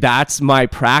like that's my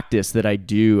practice that I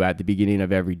do at the beginning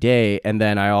of every day. And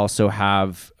then I also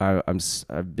have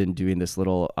I've been doing this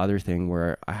little other thing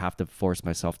where I have to force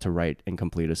myself to write and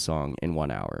complete a song in 1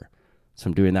 hour. So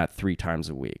I'm doing that 3 times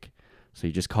a week. So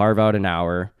you just carve out an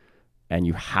hour and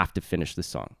you have to finish the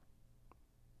song.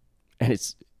 And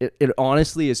it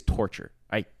honestly is torture.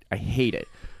 I hate it.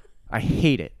 I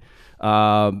hate it.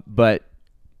 But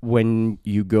when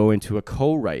you go into a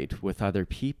co-write with other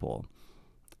people,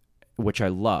 which I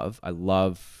love,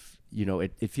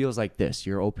 it feels like this.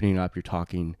 You're opening up, you're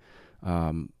talking,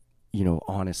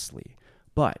 honestly.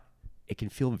 But it can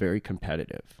feel very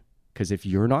competitive. Because if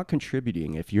you're not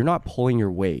contributing, if you're not pulling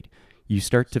your weight, you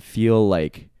start to feel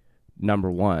like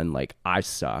number one, like I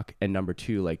suck, and number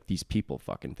two, like these people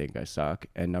fucking think I suck,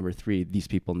 and number three, these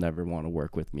people never want to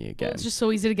work with me again. Well, it's just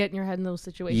so easy to get in your head in those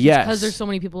situations Yes. because there's so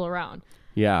many people around.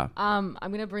 Yeah. I'm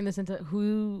gonna bring this into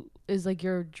who is like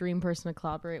your dream person to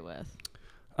collaborate with.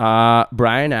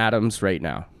 Bryan Adams right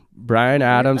now. Bryan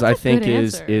Adams, That's I a think, good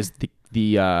is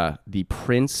answer. the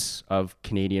prince of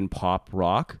Canadian pop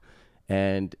rock,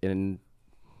 and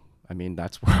I mean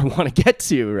that's where I want to get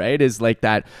to, right? Is like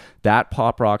that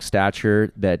pop rock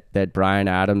stature that Bryan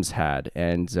Adams had,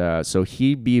 and so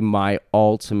he'd be my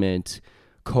ultimate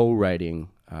co-writing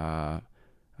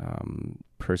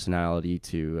personality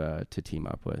to team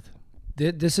up with.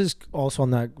 This is also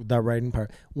on that writing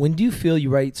part. When do you feel you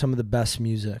write some of the best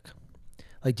music?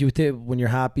 Like, do you think when you're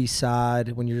happy,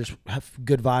 sad, when you just have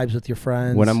good vibes with your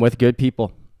friends? When I'm with good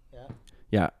people.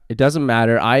 Yeah, it doesn't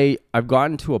matter. I've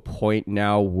gotten to a point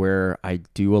now where I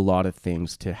do a lot of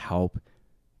things to help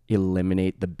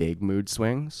eliminate the big mood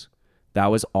swings. That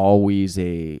was always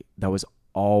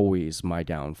my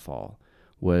downfall.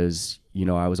 Was,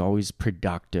 I was always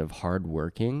productive,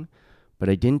 hardworking, but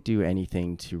I didn't do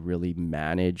anything to really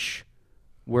manage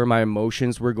where my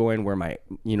emotions were going, where my,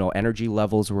 energy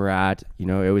levels were at. It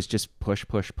was just push,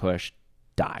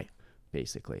 die,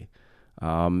 basically.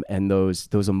 And those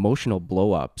emotional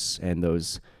blow-ups and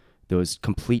those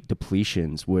complete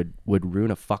depletions would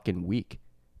ruin a fucking week.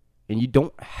 And you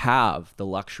don't have the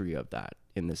luxury of that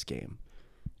in this game.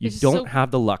 You don't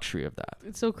have the luxury of that.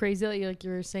 It's so crazy that you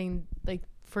were saying, like,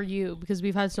 for you, because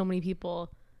we've had so many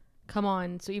people come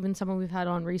on. So even someone we've had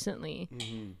on recently,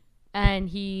 and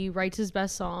he writes his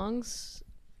best songs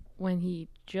when he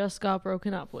just got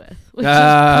broken up with, which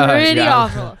is pretty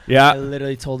awful. Yeah. I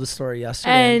literally told the story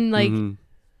yesterday. And like,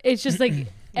 it's just like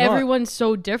everyone's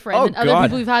so different. And other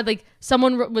people we've had, like,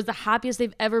 someone was the happiest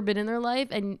they've ever been in their life,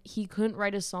 and he couldn't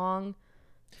write a song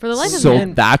for the life of him.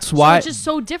 So that's why it's just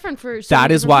so different for. So that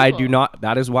many is different why people. I do not.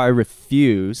 That is why I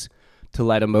refuse to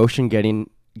let emotion get in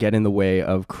the way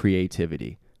of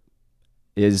creativity.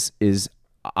 It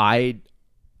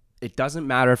doesn't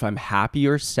matter if I'm happy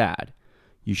or sad.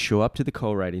 You show up to the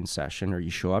co-writing session or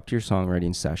you show up to your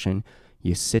songwriting session,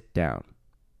 you sit down.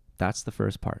 That's the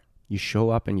first part. You show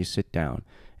up and you sit down,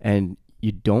 and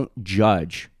you don't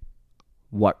judge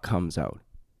what comes out.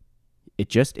 It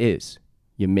just is.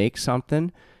 You make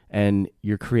something and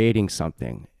you're creating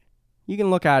something. You can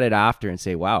look at it after and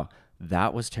say, wow,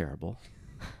 that was terrible.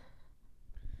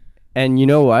 And you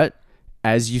know what?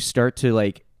 As you start to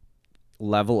like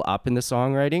level up in the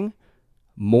songwriting,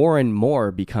 more and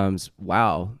more becomes,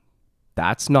 wow,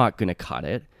 that's not going to cut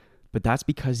it. But that's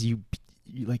because you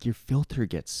like your filter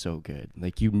gets so good.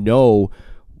 Like,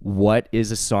 what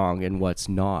is a song and what's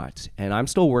not. And I'm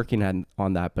still working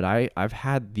on that, but I've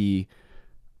had the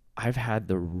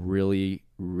really,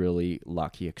 really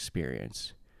lucky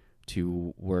experience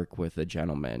to work with a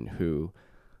gentleman who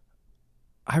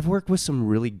I've worked with some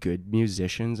really good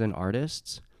musicians and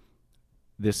artists.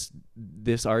 This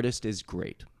artist is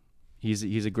great. He's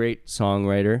a great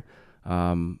songwriter.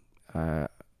 I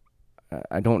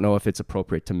don't know if it's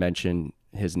appropriate to mention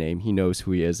his name. He knows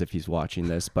who he is if he's watching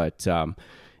this, but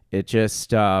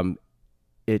it's a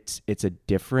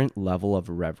different level of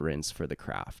reverence for the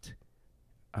craft.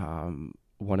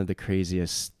 One of the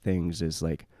craziest things is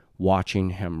like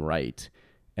watching him write,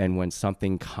 and when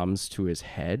something comes to his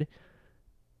head,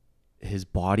 his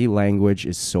body language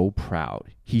is so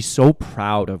proud. He's so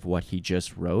proud of what he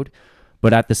just wrote,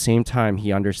 but at the same time,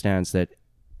 he understands that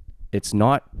it's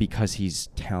not because he's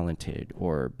talented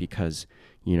or because,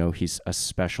 he's a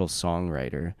special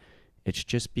songwriter. It's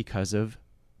just because of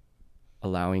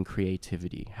allowing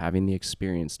creativity, having the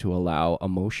experience to allow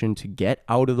emotion to get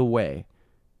out of the way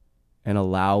and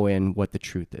allow in what the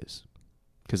truth is.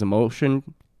 Because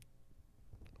emotion,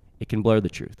 it can blur the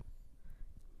truth.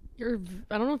 I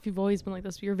don't know if you've always been like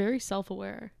this, but you're very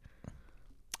self-aware.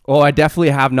 Oh, I definitely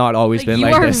have not always been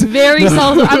like this. You are very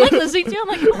self-aware. I'm like listening to you. I'm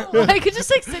like, oh, I could just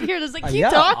like sit here and just like keep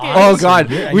talking. Oh God,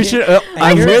 we should.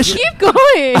 I wish. Keep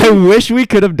going. I wish we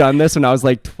could have done this when I was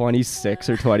like 26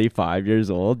 or 25 years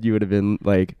old. You would have been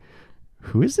like,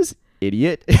 "Who is this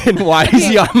idiot? And why is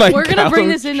he on my couch?" We're gonna bring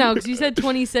this in now because you said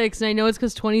 26, and I know it's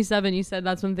because 27. You said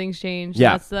that's when things changed.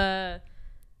 Yeah, that's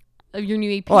your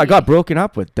new AP. Oh, I got broken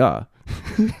up with. Duh.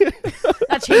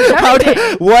 That changed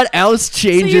everything. What else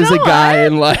changes a guy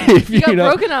in life? You got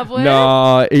broken up with.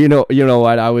 No, you know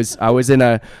what? I was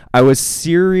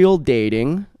serial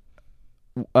dating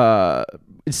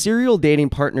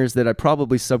partners that I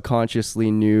probably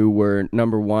subconsciously knew were,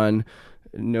 number one,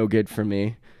 no good for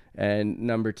me, and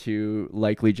number two,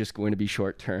 likely just going to be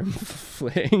short-term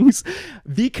flings,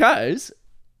 because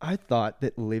I thought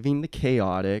that living the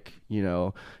chaotic,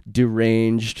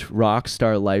 deranged rock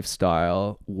star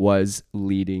lifestyle was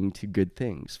leading to good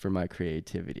things for my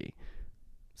creativity.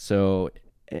 So,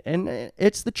 and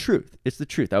it's the truth. It's the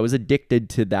truth. I was addicted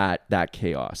to that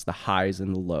chaos, the highs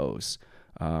and the lows.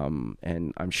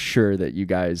 And I'm sure that you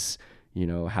guys,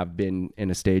 have been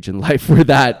in a stage in life where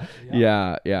that,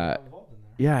 yeah.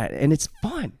 And it's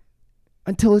fun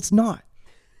until it's not.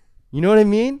 You know what I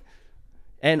mean?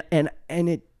 And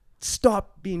it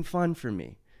stopped being fun for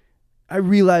me. I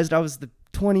realized I was the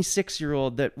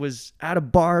 26-year-old that was at a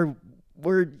bar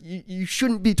where you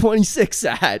shouldn't be 26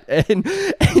 at. And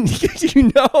it's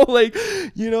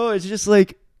just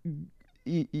like,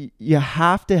 you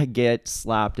have to get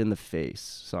slapped in the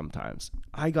face sometimes.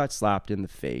 I got slapped in the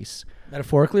face.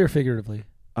 Metaphorically or figuratively?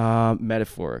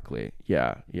 Metaphorically.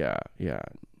 Yeah.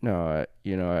 No,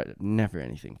 never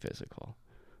anything physical.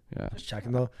 Yeah. Just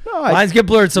checking though. No, lines get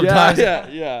blurred sometimes.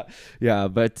 Yeah.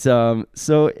 But so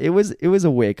it was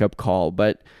a wake up call.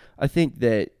 But I think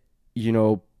that,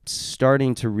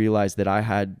 starting to realize that I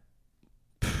had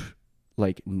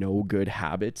like no good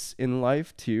habits in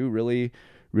life too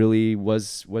really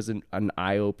was an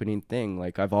eye-opening thing.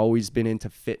 Like, I've always been into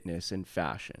fitness and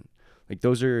fashion. Like,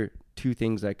 those are two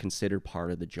things I consider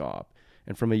part of the job.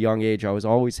 And from a young age, I was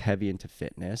always heavy into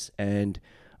fitness. And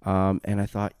I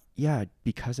thought, yeah,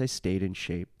 because I stayed in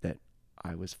shape, that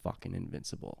I was fucking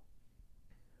invincible.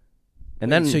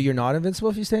 And then, so you're not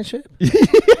invincible if you stay in shape?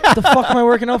 What the fuck am I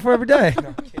working out for every day?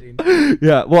 No, I'm kidding.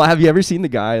 Yeah. Well, have you ever seen the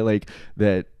guy like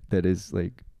that is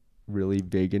like really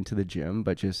big into the gym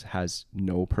but just has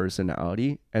no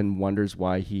personality and wonders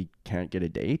why he can't get a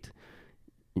date?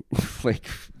 Like,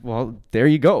 well, there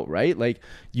you go, right? Like,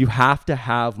 you have to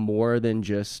have more than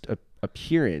just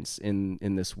appearance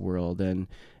in this world, and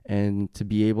to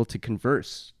be able to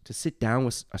converse, to sit down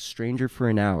with a stranger for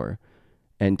an hour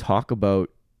and talk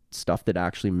about stuff that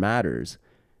actually matters.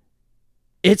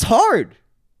 It's hard.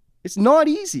 It's not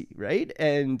easy, right?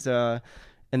 And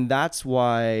that's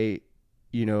why,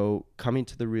 coming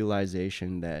to the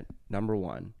realization that, number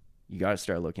one, you got to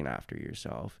start looking after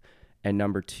yourself. And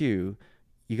number two,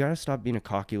 you got to stop being a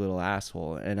cocky little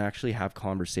asshole and actually have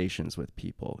conversations with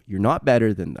people. You're not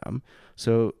better than them.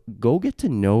 So go get to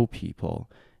know people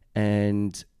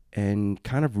and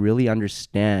kind of really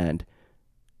understand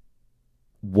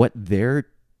what their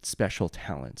special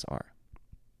talents are.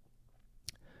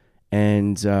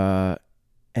 And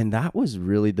that was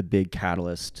really the big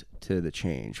catalyst to the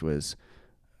change. Was,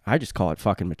 I just call it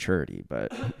fucking maturity,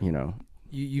 but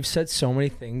You've said so many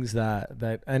things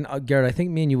that and Garrett, I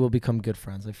think me and you will become good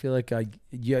friends. I feel like I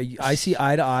see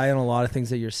eye to eye on a lot of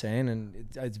things that you're saying, and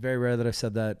it's very rare that I've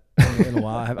said that in a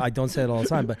while. I don't say it all the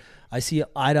time, but I see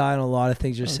eye to eye on a lot of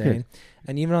things you're saying,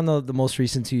 and even on the most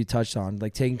recent two you touched on,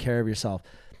 like taking care of yourself.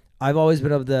 I've always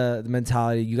been of the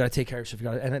mentality, you got to take care of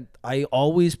yourself. I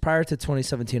always, prior to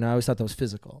 2017, I always thought that was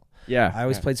physical. Yeah. I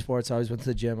always played sports. I always went to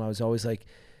the gym. I was always like,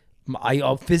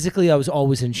 physically, I was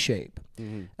always in shape.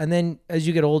 Mm-hmm. And then as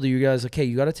you get older, you guys, okay,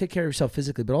 you got to take care of yourself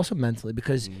physically, but also mentally,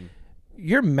 because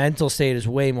your mental state is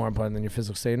way more important than your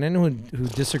physical state. And anyone who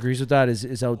disagrees with that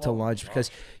is out to lunch,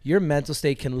 because your mental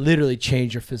state can literally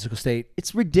change your physical state.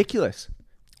 It's ridiculous.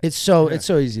 It's so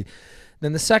easy.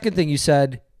 Then the second thing you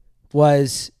said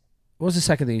was, what was the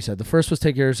second thing you said? The first was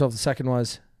take care of yourself. The second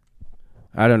was?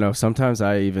 I don't know. Sometimes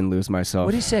I even lose myself.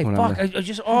 What do you say? Fuck.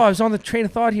 I was on the train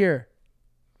of thought here.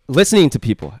 Listening to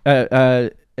people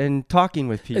and talking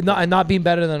with people. And not being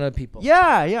better than other people.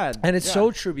 Yeah. And it's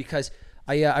so true, because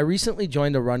I recently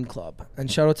joined a run club.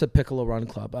 And shout out to Piccolo Run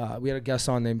Club. We had a guest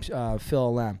on named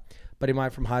Phil Lamb, buddy of mine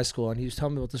from high school. And he was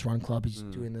telling me about this run club. He's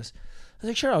doing this. I was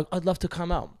like, sure, I'd love to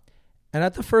come out. And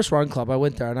at the first run club, I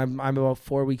went there. And I'm about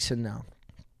 4 weeks in now.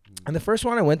 And the first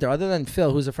one I went there, other than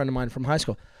Phil, who's a friend of mine from high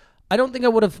school, I don't think I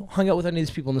would have hung out with any of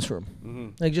these people in this room.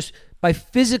 Mm-hmm. Like, just by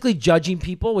physically judging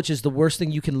people, which is the worst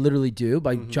thing you can literally do,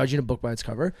 by judging a book by its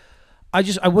cover,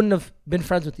 I wouldn't have been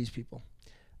friends with these people.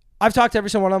 I've talked to every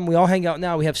single one of them. We all hang out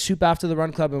now. We have soup after the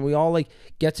run club, and we all like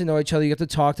get to know each other. You get to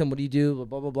talk to them. What do you do?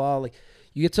 Blah, blah, blah. Like,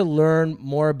 you get to learn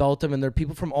more about them, and they're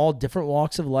people from all different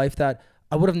walks of life that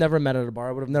I would have never met at a bar.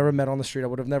 I would have never met on the street. I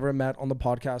would have never met on the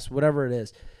podcast, whatever it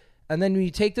is. And then when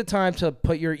you take the time to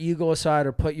put your ego aside,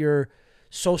 or put your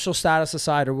social status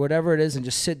aside, or whatever it is, and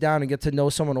just sit down and get to know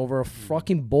someone over a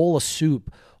fucking bowl of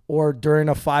soup or during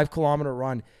a 5-kilometer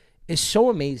run, is so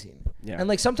amazing. Yeah. And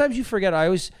like, sometimes you forget.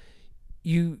 I'm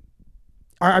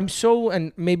so,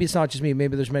 and maybe it's not just me,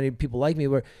 maybe there's many people like me,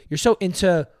 where you're so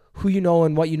into who you know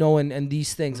and what you know and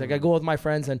these things. Like, I go with my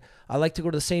friends and I like to go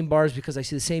to the same bars because I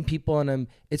see the same people, and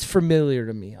it's familiar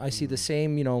to me. I see the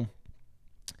same,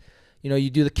 you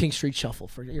do the King Street Shuffle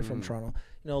you're from Toronto.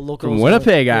 Locals From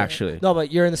Winnipeg, actually. No,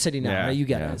 but you're in the city now, Yeah, right? You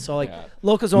get yeah, it. So like yeah.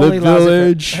 locals only The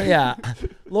Village. yeah.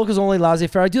 Locals only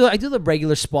laissez-faire. I do the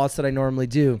regular spots that I normally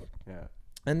do. Yeah.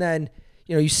 And then,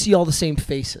 you see all the same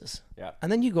faces. Yeah.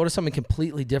 And then you go to something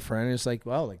completely different and it's like,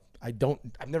 well, like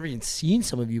I've never even seen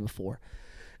some of you before.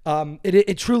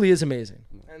 It truly is amazing.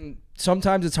 And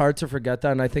sometimes it's hard to forget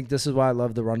that. And I think this is why I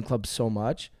love the Run Club so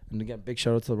much. And again, big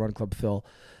shout out to the Run Club, Phil.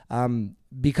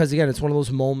 Because again, it's one of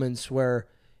those moments where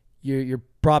you're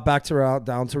brought back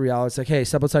down to reality. It's like, hey,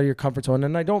 step outside of your comfort zone.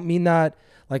 And I don't mean that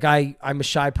like I'm a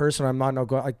shy person. I'm not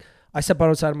going like I step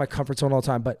outside of my comfort zone all the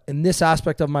time. But in this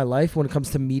aspect of my life, when it comes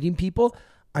to meeting people,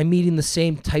 I'm meeting the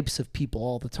same types of people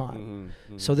all the time.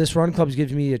 So this Run Club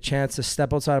gives me a chance to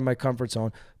step outside of my comfort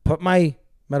zone, put my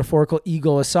metaphorical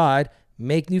ego aside,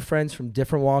 make new friends from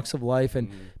different walks of life and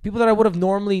people that I would have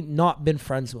normally not been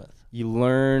friends with. You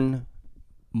learn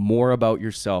more about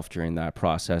yourself during that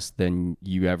process than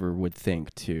you ever would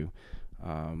think too.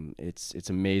 It's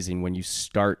amazing when you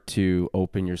start to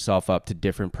open yourself up to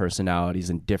different personalities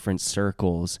and different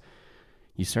circles.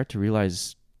 You start to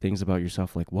realize things about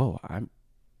yourself like, whoa,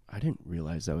 I didn't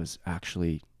realize I was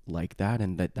actually like that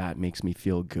and that makes me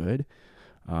feel good.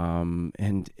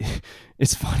 And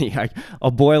it's funny.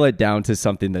 I'll boil it down to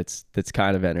something that's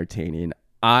kind of entertaining.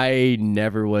 I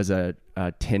never was a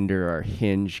Tinder or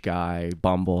Hinge guy,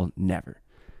 Bumble, never.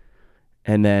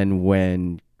 And then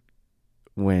when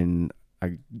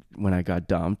I got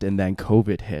dumped and then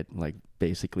COVID hit, like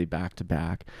basically back to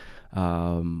back,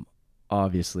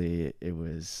 obviously it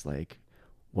was like,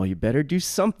 well, you better do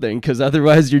something because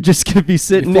otherwise you're just gonna be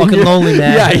sitting fucking lonely,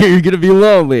 man. Yeah, you're gonna be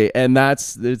lonely, and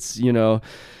it's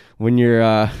when you're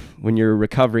a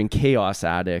recovering chaos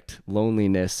addict,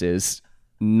 loneliness is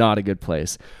not a good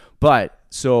place. But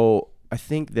so I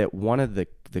think that one of the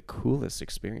coolest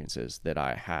experiences that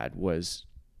I had was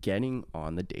getting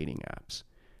on the dating apps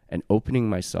and opening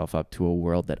myself up to a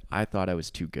world that I thought I was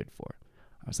too good for.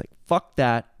 I was like, fuck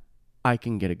that. I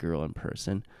can get a girl in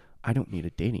person. I don't need a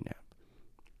dating app.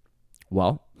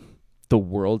 Well, the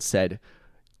world said,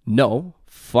 no,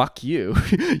 fuck you.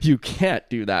 You can't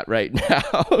do that right now.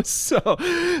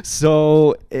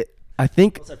 I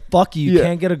think I was like, fuck you. You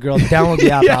can't get a girl. Download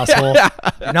the app, asshole.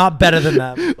 You're not better than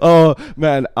them. Oh,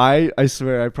 man. I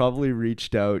swear I probably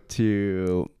reached out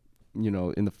to,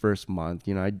 in the first month,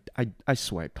 I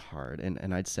swiped hard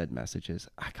and I'd send messages.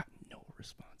 I got no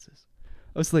responses.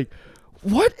 I was like,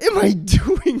 what am I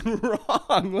doing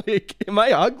wrong? Like, am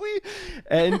I ugly?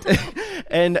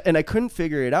 And I couldn't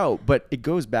figure it out. But it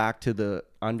goes back to the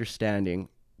understanding,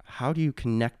 how do you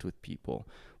connect with people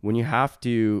when you have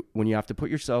to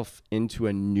put yourself into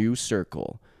a new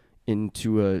circle,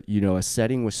 into a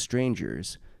setting with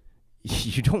strangers?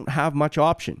 You don't have much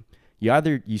option.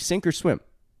 You sink or swim.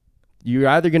 You're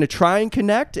either going to try and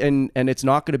connect and it's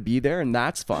not going to be there, and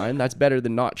that's fine. That's better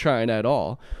than not trying at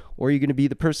all. Or you're going to be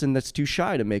the person that's too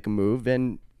shy to make a move.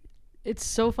 And it's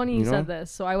so funny you said this.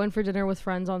 So I went for dinner with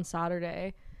friends on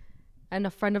Saturday, and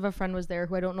a friend of a friend was there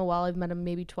who I don't know well. I've met him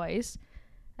maybe twice.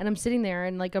 And I'm sitting there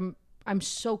and like I'm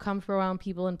so comfortable around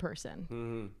people in person.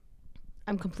 Mm-hmm.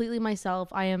 I'm completely myself.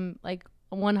 I am like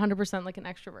 100% like an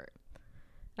extrovert.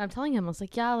 And I'm telling him, I was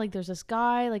like, yeah, like there's this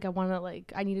guy, like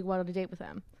I need to go out on a date with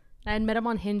him. And I had met him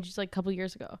on Hinge like a couple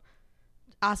years ago,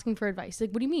 asking for advice.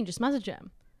 Like, what do you mean? Just message him.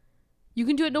 You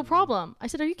can do it, no problem. I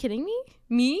said, are you kidding me?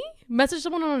 Me? Message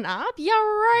someone on an app? Yeah,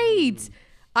 right.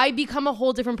 I become a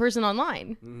whole different person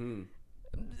online. Mm-hmm.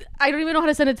 I don't even know how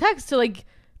to send a text to like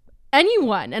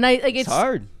anyone. And it's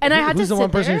hard. And I had Who's to the sit one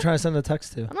person there. you're trying to send a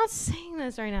text to? I'm not saying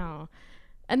this right now.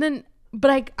 And then,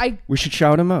 but I we should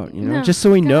shout him out, no, just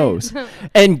so he guys. knows.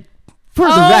 And for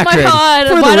the Oh my record, God,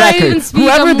 for why the do I record, even speak?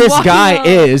 whoever I'm this walking guy out.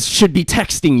 is should be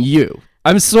texting you.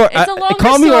 I'm sorry. It's a longer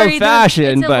Call me story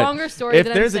old-fashioned, it's a but longer story if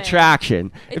than there's I'm saying.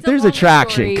 attraction, It's if a there's longer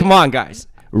attraction, story. come on, guys,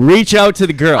 reach out to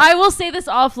the girl. I will say this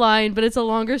offline, but it's a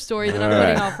longer story that I'm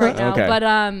putting off right now. Okay.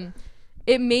 But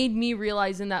it made me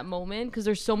realize in that moment, because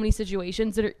there's so many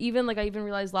situations that are even like I even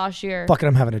realized last year. Fucking,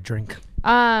 I'm having a drink.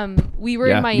 We were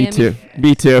in Miami. Me too.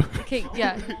 Me too. Okay,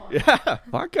 yeah. Yeah,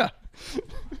 vodka.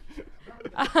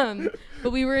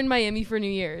 But we were in Miami for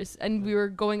New Year's, and we were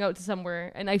going out to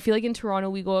somewhere. And I feel like in Toronto,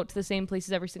 we go out to the same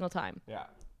places every single time. Yeah.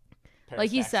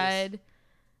 Like he said,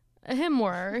 him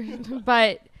more.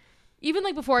 But even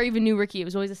like before I even knew Ricky, it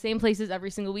was always the same places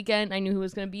every single weekend. I knew who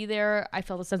was going to be there. I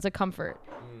felt a sense of comfort.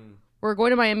 We're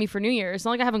going to Miami for New Year's. It's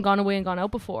not like I haven't gone away and gone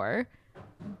out before.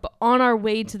 But on our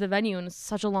way to the venue, and it's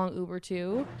such a long Uber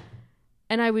too.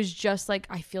 And I was just like,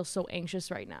 I feel so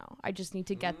anxious right now. I just need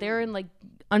to get there and like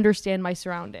understand my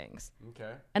surroundings.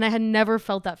 Okay. And I had never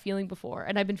felt that feeling before.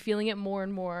 And I've been feeling it more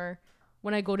and more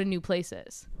when I go to new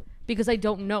places because I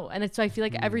don't know. And it's, so I feel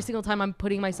like every single time I'm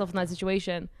putting myself in that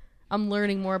situation, I'm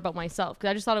learning more about myself. Cause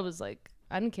I just thought it was like,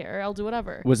 I didn't care. I'll do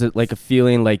whatever. Was it like a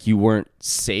feeling like you weren't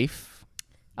safe?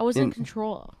 I was in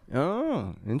control.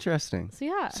 Oh, interesting. So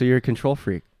yeah. So you're a control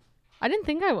freak. I didn't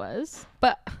think I was,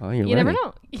 but Oh, you never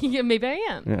know. Yeah, maybe I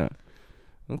am. Yeah.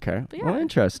 Okay. But yeah, Well,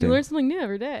 interesting. You learn something new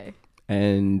every day.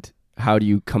 And how do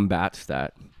you combat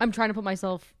that? I'm trying to put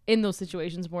myself in those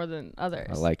situations more than others.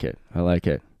 I like it. I like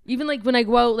it. Even like when I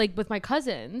go out like with my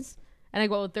cousins and I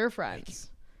go out with their friends,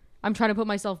 I'm trying to put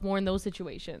myself more in those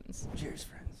situations. Cheers,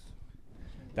 friends.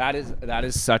 That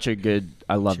is such a good.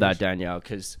 I love that, Danielle,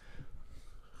 because.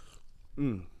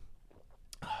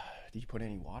 Did you put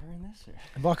any water in this?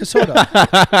 Vodka soda.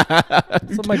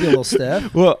 So it might be a little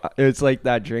stiff. Well, it's like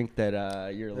that drink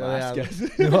that your last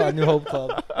guest. New Hope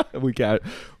Club. we can't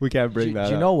bring that.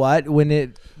 Do you know what?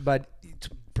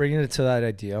 Bringing it to that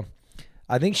idea,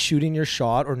 I think shooting your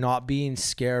shot or not being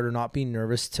scared or not being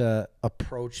nervous to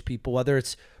approach people, whether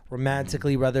it's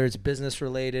romantically, whether it's business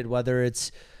related, whether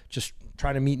it's just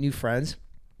trying to meet new friends,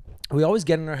 we always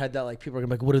get in our head that like people are gonna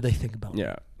be like, what do they think about me?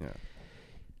 Yeah.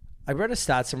 I read a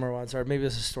stat somewhere once, or maybe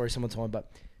this is a story someone told me,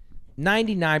 but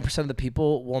 99% of the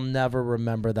people will never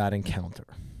remember that encounter.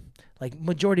 Like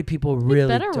majority of people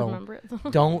really remember it,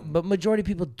 but majority of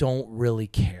people don't really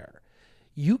care.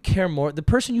 You care more. The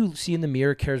person you see in the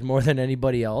mirror cares more than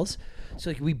anybody else. So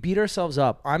like we beat ourselves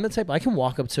up. I'm the type, I can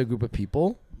walk up to a group of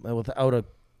people without a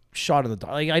shot in the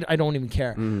dark. Like I don't even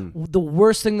care. The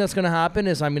worst thing that's going to happen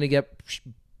is I'm going to get,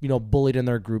 bullied in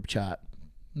their group chat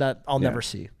that I'll never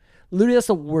see. Literally, that's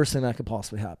the worst thing that could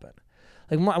possibly happen.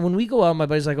 Like when we go out, my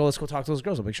buddy's like, "Oh, let's go talk to those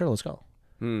girls." I'm like, "Sure, let's go."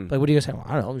 Like, what do you guys say? Well,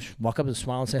 I don't know. Just walk up and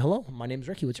smile and say hello. My name's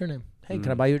Ricky. What's your name? Hey,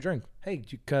 can I buy you a drink? Hey,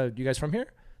 you guys from here?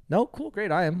 No, cool,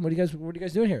 great. I am. What are you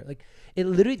guys doing here? Like, it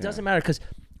literally doesn't matter because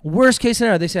worst case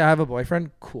scenario, they say I have a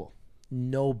boyfriend. Cool,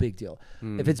 no big deal.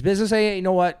 If it's business, hey, you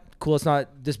know what? Cool. It's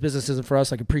not. This business isn't for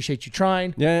us. Like, appreciate you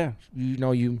trying. Yeah.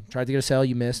 You tried to get a sale,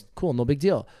 you missed. Cool, no big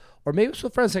deal. Or maybe it's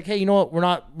with friends like, hey, you know what?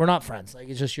 We're not friends. Like,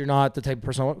 it's just you're not the type of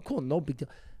person I want. Cool, no big deal.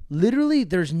 Literally,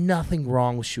 there's nothing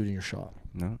wrong with shooting your shot.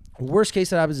 No. Worst case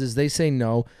that happens is they say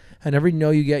no, and every no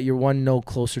you get, you're one no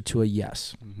closer to a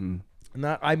yes. And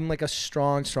that I'm like a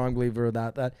strong believer of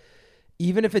that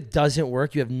even if it doesn't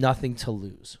work, you have nothing to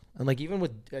lose. And like even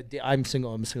with I'm a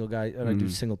single guy, and I do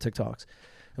single TikToks.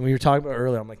 And when you were talking about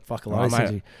earlier, I'm like, fuck, a lot of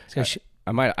things.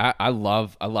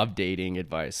 I love dating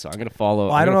advice, so I'm gonna follow.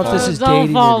 Well, I don't know if this is Don't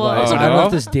dating follow. advice. Oh, I don't know no?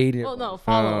 if this is dating. Well, no,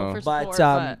 follow for But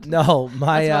support. no,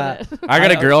 my That's about it. I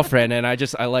got a girlfriend, and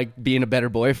I like being a better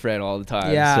boyfriend all the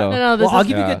time. yeah. So. No, this Well, I'll is-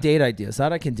 give you good date ideas.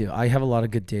 That I can do. I have a lot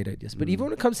of good date ideas. But even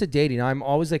when it comes to dating, I'm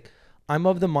always like, I'm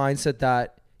of the mindset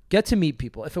that get to meet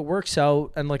people. If it works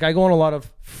out, and like I go on a lot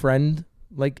of friend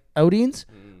like outings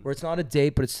where it's not a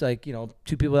date, but it's like,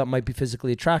 two people that might be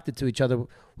physically attracted to each other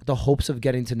with the hopes of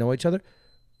getting to know each other.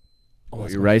 Oh,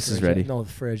 your rice is ready. No, the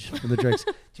fridge for the drinks.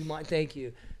 Do you mind? Thank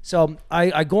you. So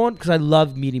I go on because I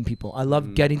love meeting people. I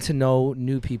love getting to know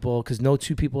new people because no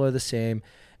two people are the same.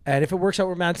 And if it works out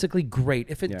romantically, great.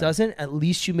 If it doesn't, at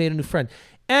least you made a new friend.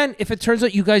 And if it turns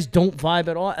out you guys don't vibe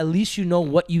at all, at least you know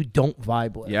what you don't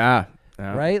vibe with. Yeah.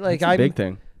 Right? Like That's a big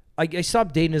thing. I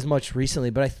stopped dating as much recently,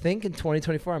 but I think in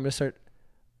 2024 I'm gonna start.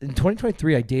 In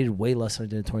 2023, I dated way less than I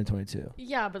did in 2022.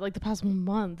 Yeah, but like the past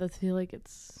month, I feel like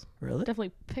it's Really?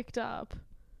 definitely picked up.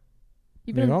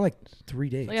 You've Been been on like 3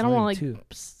 dates. like I don't want to two. like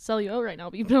sell you out right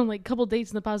now, but you've been on like a couple dates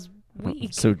in the past week.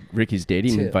 So Ricky's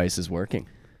dating Two. advice is working.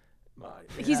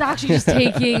 He's actually just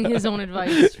taking his own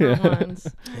advice for once.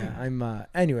 Yeah, I'm.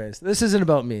 Anyways, this isn't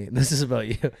about me. This is about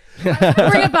you. Bring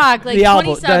it back, like The album,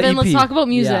 27. the Let's EP. talk about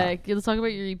music. Let's talk about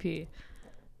your EP.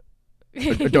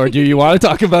 Or do you want to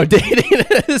talk about dating?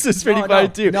 This is pretty No,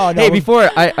 fun too. no, Hey, no. before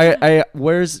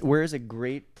where's a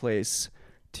great place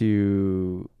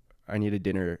to? I need a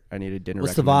dinner.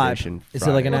 What's the vibe? recommendation. Is it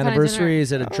like an What kind of anniversary? dinner?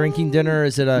 Is it a drinking dinner?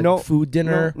 Is it a No, food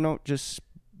dinner? No, just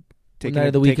night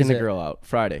of the week taking is the it? girl out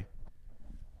Friday.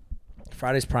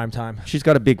 Friday's prime time. She's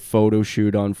got a big photo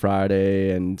shoot on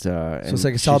Friday, and So it's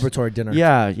like a celebratory dinner.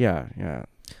 Yeah.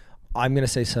 I'm gonna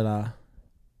say Sarah.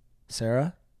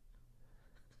 Sarah?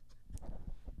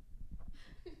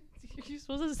 You're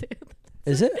supposed to say it.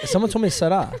 Is it? Someone told me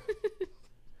Sarah.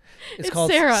 It's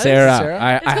Sarah. Sarah. Sarah?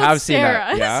 I It's called have seen that.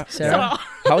 Sarah. Yeah. Sarah?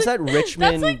 How's that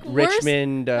Richmond? like worse.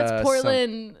 Richmond. That's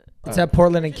Portland It's at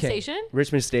Portland and King. Station.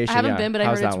 Richmond Station. I haven't yeah. been, but I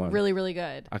How's heard it's that one? really, really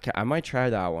good. Okay, I might try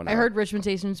that one. I heard Richmond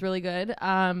Station's really good.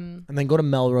 And then go to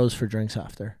Melrose for drinks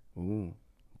after. Ooh.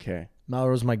 Okay.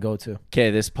 Melrose my go-to.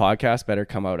 Okay, this podcast better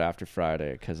come out after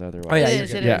Friday, because otherwise. Oh yeah, It you're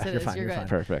is, good. it Yeah, is, it you're is. fine. You're You're good.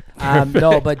 fine. Perfect.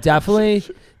 No, but definitely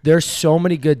there's so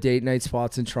many good date night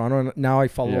spots in Toronto, and now I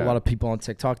follow Yeah. a lot of people on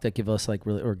TikTok that give us like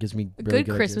really, or gives me really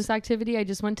Good Christmas activity. I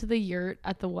just went to the yurt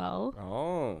at the Well.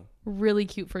 Oh. Really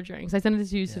cute for drinks. I sent it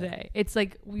to you today. It's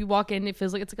like we walk in, it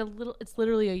feels like it's like a little. It's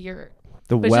literally a yurt.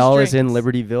 The But it's just Well is in drinks.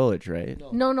 Liberty Village, right?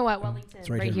 No, at Wellington,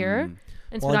 right right here. here.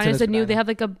 And Wellington Spadina is said new. They Spadina. have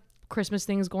like a Christmas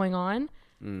things going on,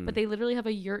 Mm. but they literally have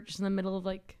a yurt just in the middle of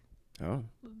like Oh.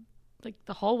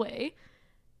 the hallway,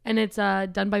 and it's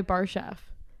done by Bar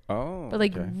Chef. Oh. But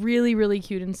like okay. really, really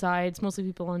cute inside. It's mostly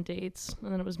people on dates,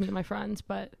 and then it was me and my friends.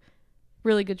 But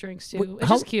really good drinks too. Wait, It's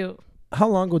how- just cute. How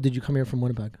long ago did you come here from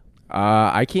Winnipeg?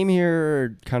 I came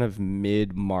here kind of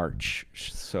mid-March,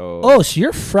 so. Oh, so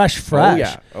you're fresh. Oh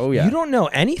yeah. You don't know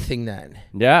anything then.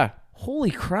 Yeah.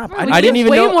 Holy crap! We I get didn't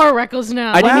even way know- more recos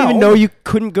now. I didn't Wow. even know you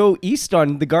couldn't go east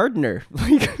on the Gardiner.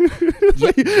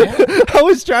 I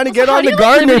was trying to get How on do the you like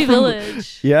Gardiner. Liberty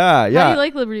Village. Yeah, How do yeah. you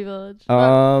like Liberty Village?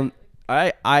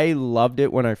 I loved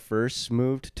it when I first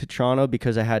moved to Toronto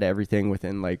because I had everything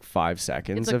within like 5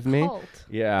 seconds It's a of me. cult.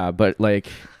 Yeah, but like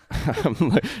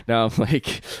now I'm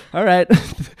like, all right, I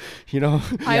it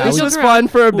always was joke fun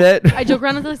for a bit. I joke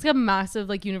around with like a massive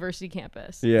like university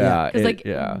campus. Yeah, Because like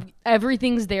yeah,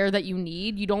 everything's there that you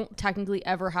need. You don't technically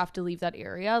ever have to leave that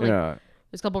area. Like yeah.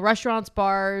 there's a couple restaurants,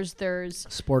 bars. There's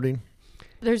Sporting.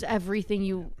 everything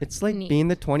you. It's like need. being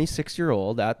the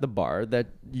 26-year-old at the bar that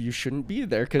you shouldn't be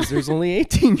there because there's only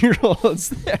 18-year-olds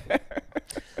there.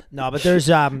 No, but there's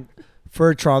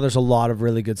for Toronto, there's a lot of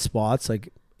really good spots.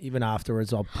 Like even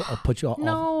afterwards, I'll put you all.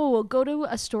 No, go to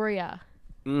Astoria.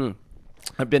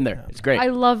 I've been there. It's great. I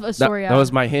love That, Astoria. that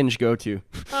was my Hinge go-to.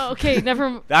 Oh, okay,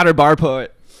 never. That or Bar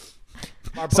Poet.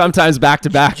 Sometimes back to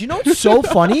back. Do you know what's so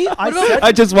funny?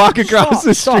 I just walk across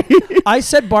the Stop. street. I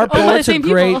said Bar Oh, the Poet's a same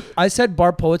great. people. I said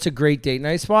Bar Poet's a great date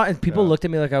night spot, and people looked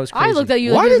at me like I was crazy. I looked at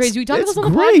you What? like you're It's- crazy. We talked about it's this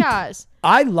on the great. podcast.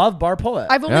 I love Bar Poet.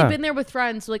 I've only Yeah. been there with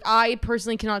friends, so like I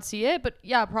personally cannot see it, but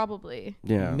yeah, probably.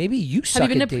 Yeah. Maybe you suck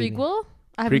Have you been at to dating. Prequel?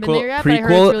 I haven't been there yet, but I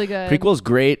heard it's really good. Prequel's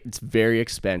great. It's very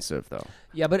expensive though.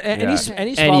 Yeah, but Yeah. any spot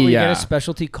Any, where you get yeah. a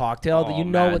specialty cocktail that Oh, you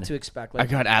know man. what to expect. I Like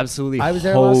got absolutely I was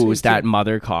there last week, hosed that too.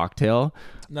 mother cocktail.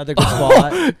 another good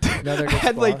spot. Another I good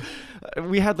had spot.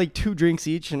 we had like 2 drinks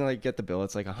each, and like get the bill.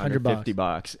 It's like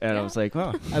 $150, and I Yeah. was like,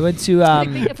 oh, I went to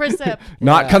For a sip.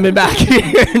 not coming back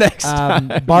here next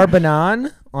time. Bar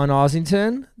Banan on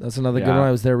Ossington. That's another good Yeah. one.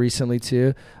 I was there recently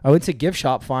too. I went to Gift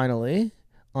Shop finally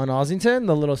on Ossington,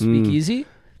 the little speakeasy.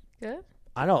 Good.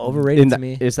 I know, overrated to Is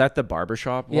me. that the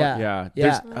barbershop one? Yeah. Yeah.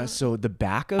 Yeah. There's, so the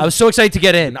back of I was so excited to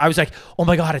get in. I was like, oh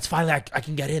my God, it's finally, I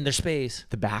can get in. There's space.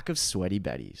 the back of Sweaty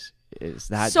Betty's is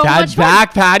that So that much fun.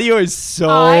 back patio is so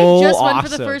I just went for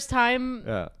the awesome. first time,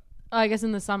 Yeah. I guess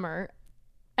in the summer,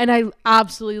 and I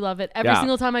absolutely love it. Every Yeah.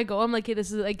 single time I go, I'm like, hey,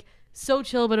 this is like so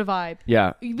chill but a vibe.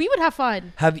 Yeah. We would have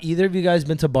fun. Have either of you guys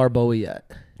been to Barboa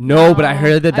yet? No, but I No.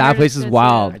 heard that I that heard place it's is good,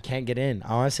 wild. I can't get in.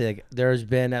 Honestly, like there's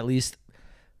been at least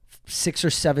 6 or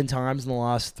 7 times in the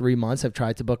last 3 months I've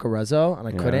tried to book a reso and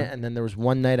I couldn't. And then there was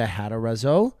one night I had a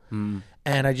reso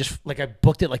and I just I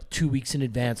booked it like 2 weeks in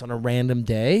advance on a random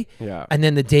day. Yeah. And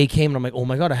then the day came and I'm like, oh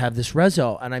my God, I have this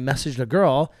reso. And I messaged a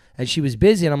girl and she was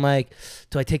busy and I'm like,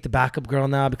 do I take the backup girl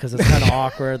now because it's kind of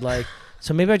awkward? Like,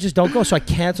 so maybe I just don't go. So I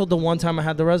canceled the one time I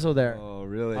had the reso there. Oh,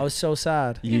 really? I was so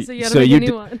sad. Okay, so you gotta make a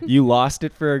new one. you lost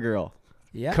it for a girl.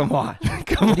 Yeah. Come on.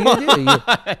 Come What are on. you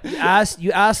gonna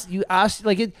do? You asked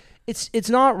like it's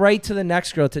not right to the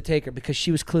next girl to take her because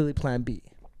she was clearly plan B.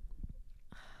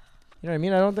 You know what I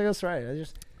mean? I don't think that's right. I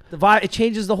just the vibe, it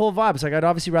changes the whole vibe. It's like I'd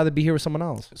obviously rather be here with someone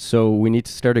else. So we need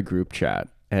to start a group chat,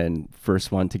 and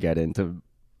first one to get into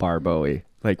Bar Bowie.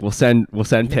 Like we'll send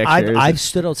pictures. I've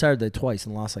stood outside there twice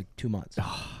in the last like 2 months.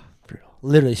 Brutal.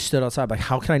 Literally stood outside. Like,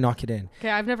 how can I not get in? Okay,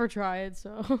 I've never tried,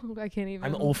 so I can't even.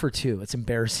 I'm 0 for 2. It's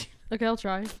embarrassing. Okay, I'll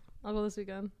try. I'll go this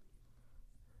weekend.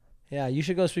 Yeah, you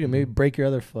should go speaking. Maybe break your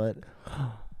other foot.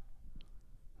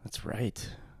 That's right.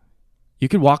 You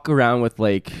could walk around with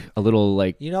like a little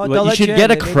like. You know what, well, they'll you let should you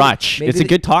get in. a Maybe- crutch. maybe It's a they-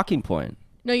 good talking point.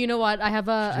 No, you know what? I have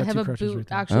got a two crutches boot right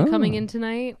there. actually coming Oh. in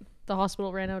tonight. The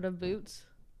hospital ran out of boots,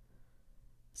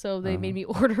 so they made me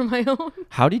order my own.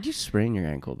 How did you sprain your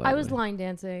ankle? By I the was way? line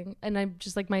dancing, and I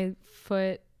just like my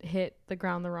foot hit the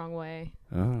ground the wrong way,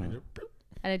 Oh. and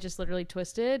it just literally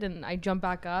twisted. And I jumped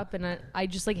back up, and I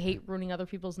just like hate ruining other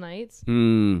people's nights.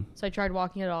 Mm. So I tried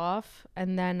walking it off,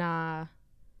 and then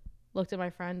looked at my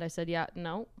friend. I said, "Yeah,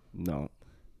 no." No.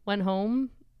 Went home.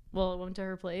 Well, I went to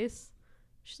her place.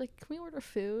 She's like, "Can we order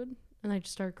food?" And I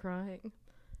just started crying.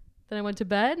 Then I went to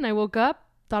bed, and I woke up,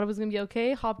 thought it was gonna be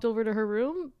okay. Hopped over to her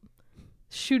room.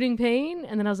 shooting pain.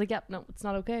 And then I was like, yep, no, it's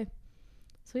not okay.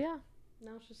 So yeah,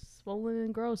 now it's just swollen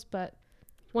and gross. But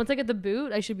once I get the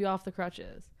boot, I should be off the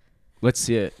crutches. Let's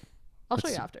see it. I'll show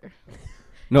you after.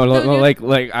 No, No, like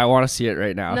I want to see it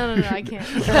right now. No, I can't.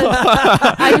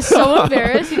 I was so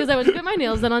embarrassed because I went to get my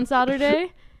nails done on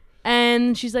Saturday.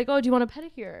 And she's like, oh, do you want a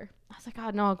pedicure? I was like,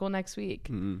 God, no, I'll go next week.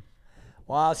 Mm-hmm.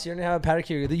 Wow, so you're going to have a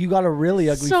pedicure. You got a really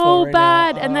ugly So foot right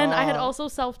bad. now. And then I had also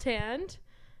self-tanned.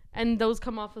 And those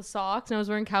come off with socks. And I was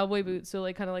wearing cowboy boots. So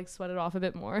like kind of like sweated off a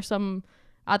bit more. So I'm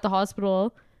at the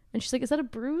hospital. And she's like, is that a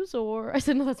bruise? Or I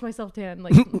said, no, that's my self-tan.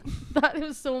 Like that, it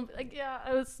was so, like, yeah,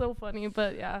 it was so funny.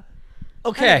 But yeah.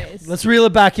 Okay, Anyways. let's reel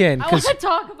it back in. I want to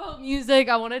talk about music.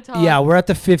 I want to talk. Yeah, we're at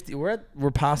the 50. We're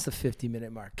past the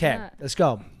 50-minute mark. Okay, Yeah. let's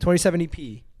go. 27 EP.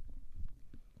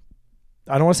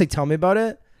 I don't want to say tell me about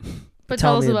it. But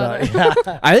tell us me about it.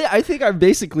 Yeah. I think I've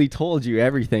basically told you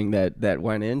everything that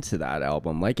went into that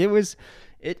album. Like it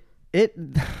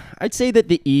I'd say that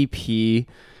the EP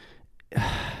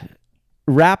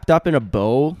wrapped up in a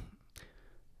bow.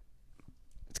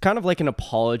 It's kind of like an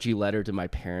apology letter to my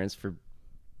parents for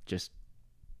just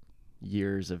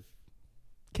years of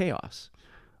chaos,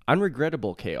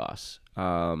 unregrettable chaos.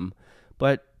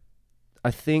 But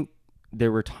I think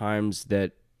there were times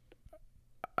that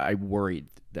I worried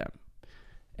them,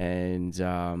 and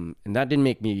that didn't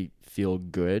make me feel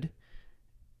good.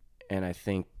 And I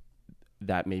think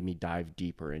that made me dive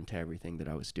deeper into everything that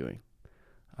I was doing.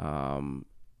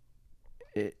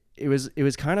 It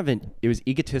was kind of it was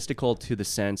egotistical to the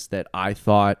sense that I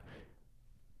thought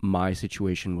my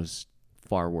situation was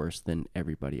far worse than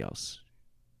everybody else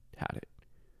had it.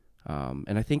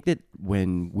 And I think that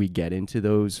when we get into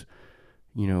those,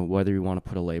 whether you want to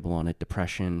put a label on it,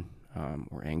 depression,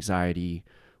 or anxiety,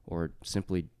 or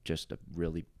simply just a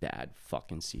really bad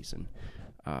fucking season,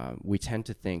 we tend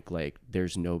to think like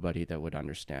there's nobody that would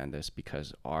understand this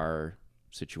because our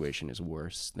situation is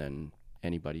worse than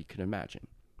anybody could imagine.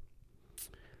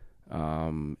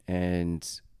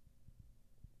 And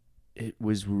it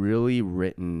was really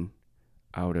written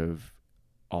out of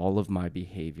all of my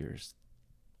behaviors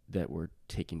that were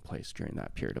taking place during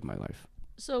that period of my life.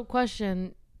 So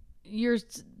question,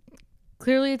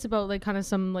 clearly it's about like kind of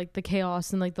some like the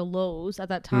chaos and like the lows at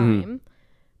that time. Mm-hmm.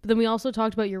 But then we also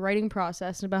talked about your writing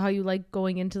process and about how you like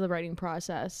going into the writing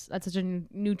process at such a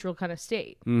neutral kind of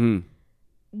state. Mm-hmm.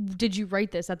 Did you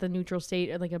write this at the neutral state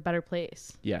in like a better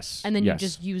place? Yes. And then you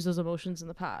just use those emotions in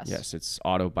the past? Yes, it's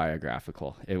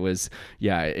autobiographical. It was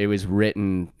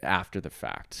written after the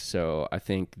fact. So I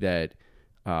think that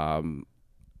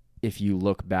if you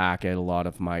look back at a lot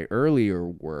of my earlier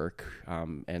work,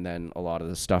 and then a lot of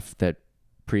the stuff that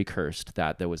precursed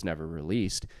that was never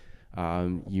released,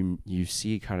 you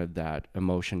see kind of that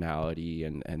emotionality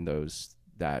and those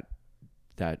that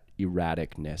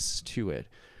erraticness to it.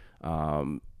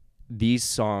 These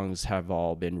songs have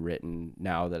all been written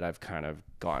now that I've kind of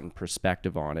gotten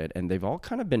perspective on it, and they've all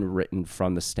kind of been written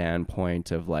from the standpoint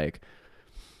of like,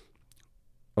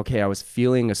 okay, I was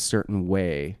feeling a certain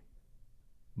way,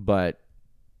 but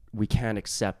we can't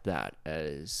accept that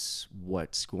as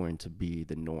what's going to be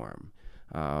the norm.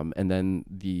 And then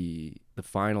the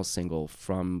final single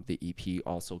from the EP,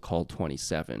 also called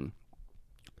 27,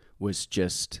 was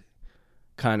just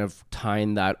kind of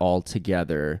tying that all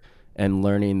together and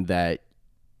learning that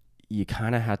you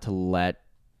kind of had to let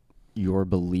your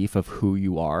belief of who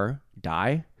you are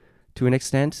die to an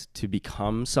extent to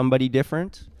become somebody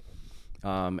different.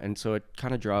 And so it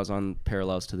kind of draws on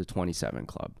parallels to the 27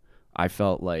 Club. I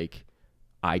felt like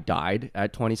I died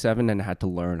at 27 and had to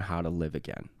learn how to live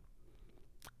again.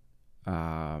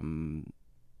 I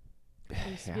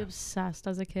used to be obsessed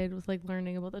as a kid with like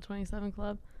learning about the 27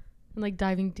 Club and like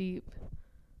diving deep.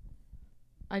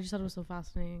 I just thought it was so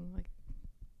fascinating. Like,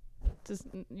 just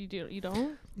you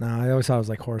don't? No, I always thought it was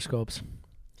like horoscopes.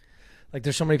 Like,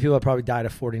 there's so many people that probably died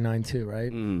at 49 too,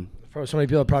 right? So many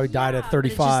people that probably died at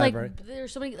 35, it's just like, right?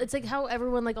 There's so many. It's like how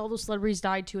everyone, like all those celebrities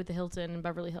died too at the Hilton in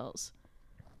Beverly Hills.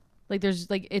 Like, there's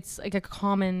like it's like a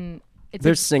common.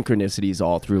 There's like, synchronicities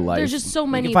all through life. There's just so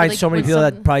many. You can find like, so many people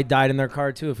that probably died in their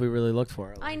car too if we really looked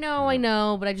for it. Like, I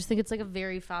know, but I just think it's like a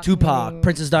very fascinating. Tupac,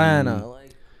 Princess Diana.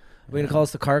 Like, are we gonna call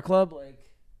us the car club? Like,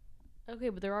 okay,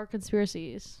 but there are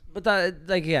conspiracies. but that,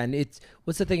 like, again,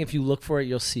 what's the thing? If you look for it,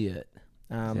 you'll see it.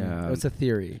 What's the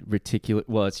theory?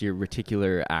 Well, it's your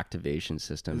reticular activation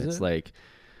system. It's like.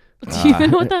 Do you even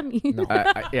know what that means? No.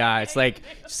 Yeah, it's like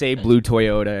say blue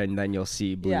Toyota and then you'll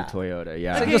see blue Toyota.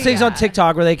 Yeah. It's like those things on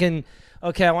TikTok where they can,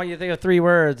 okay, I want you to think of 3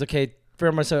 words. Okay,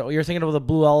 for myself, you're thinking of the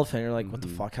blue elephant. You're like, what the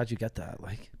fuck? How'd you get that?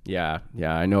 Like, Yeah.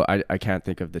 I know. I can't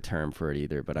think of the term for it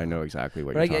either, but I know exactly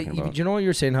what you're talking about. Do you know what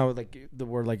you're saying? How like the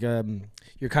word like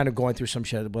you're kind of going through some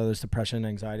shit, whether it's depression,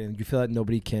 anxiety, and you feel like you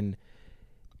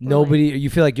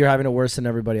feel like you're having it worse than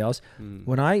everybody else.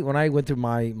 When I went through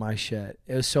my shit,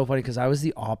 it was so funny because I was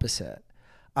the opposite.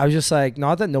 I was just like,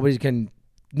 not that no one's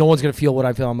gonna feel what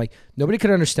I feel. I'm like, nobody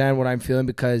can understand what I'm feeling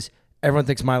because everyone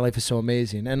thinks my life is so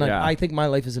amazing, and like I think my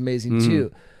life is amazing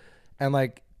too. And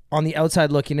like on the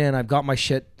outside looking in, I've got my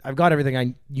shit. I've got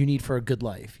everything you need for a good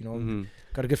life. You know,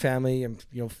 got a good family. I'm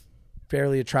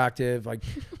fairly attractive. Like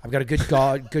I've got a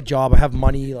good job. I have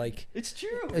money. Like It's true.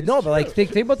 But like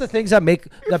think about the things that make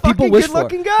that people wish for.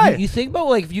 Good-looking guy. You think about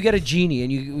like if you get a genie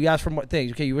and you ask for what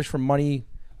things. Okay, you wish for money,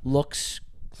 looks,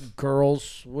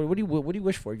 girls. What do you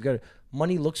wish for? You've got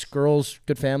money, looks, girls,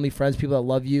 good family, friends, people that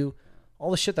love you,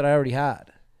 all the shit that I already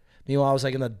had. Meanwhile, I was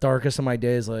like in the darkest of my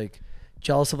days, like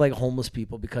jealous of like homeless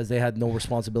people because they had no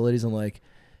responsibilities and like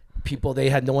people they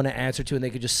had no one to answer to and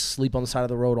they could just sleep on the side of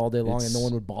the road all day long and no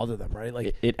one would bother them, right?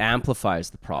 Like it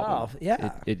amplifies the problem.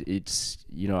 Yeah. It's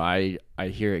I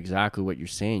hear exactly what you're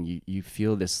saying. You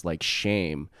feel this like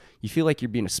shame. You feel like you're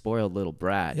being a spoiled little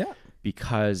brat. Yeah.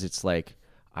 Because it's like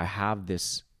I have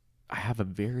a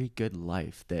very good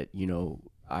life that,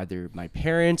 either my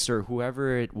parents or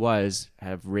whoever it was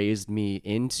have raised me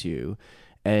into.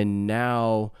 And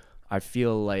now I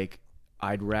feel like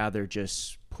I'd rather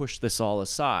just push this all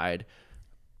aside,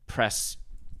 press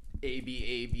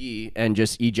A, and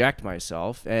just eject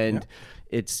myself. And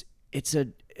it's a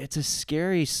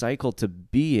scary cycle to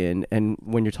be in. And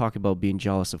when you're talking about being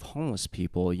jealous of homeless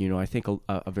people, I think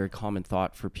a very common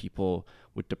thought for people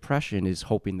with depression is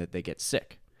hoping that they get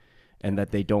sick and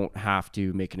that they don't have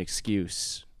to make an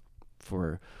excuse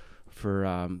for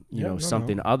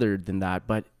something other than that.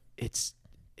 But it's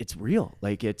real.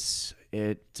 Like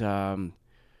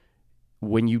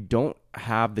when you don't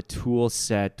have the tool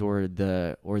set or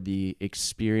the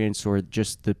experience or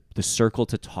just the circle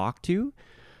to talk to,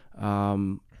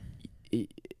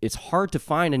 it's hard to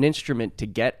find an instrument to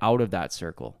get out of that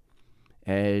circle.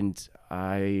 And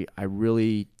I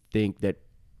really think that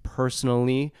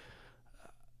personally,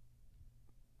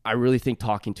 I really think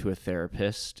talking to a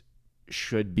therapist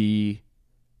should be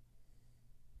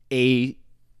a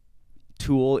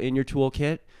tool in your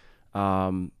toolkit.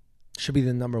 should be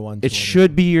the number one. It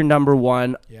should be your number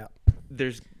one. Yeah.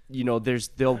 There's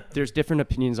different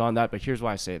opinions on that, but here's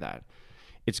why I say that.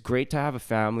 It's great to have a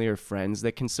family or friends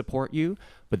that can support you,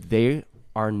 but they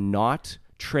are not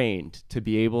trained to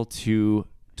be able to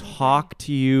talk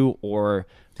to you or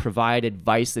provide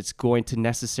advice that's going to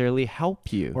necessarily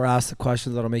help you. Or ask the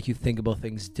questions that'll make you think about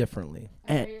things differently.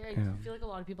 I feel like a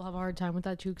lot of people have a hard time with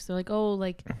that too, because they're like, oh,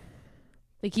 like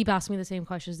they keep asking me the same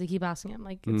questions. They keep asking him,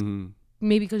 like, it's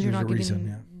maybe because you're not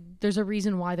giving. There's a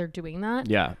reason why they're doing that.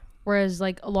 Yeah. Whereas,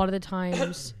 like, a lot of the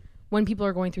times when people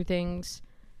are going through things,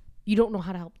 you don't know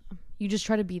how to help them. You just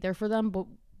try to be there for them. But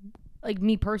like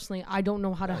me personally, I don't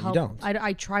know how to help. You don't.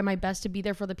 I try my best to be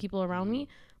there for the people around me,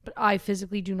 but I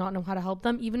physically do not know how to help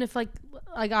them. Even if like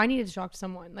I needed to talk to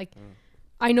someone, like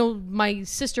I know my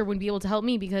sister wouldn't be able to help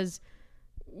me because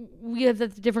we have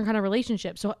that different kind of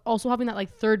relationship. So also having that like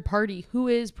third party who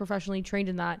is professionally trained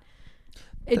in that,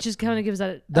 it just kind of gives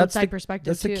that outside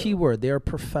perspective. That's the key word. They are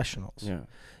professionals. Yeah.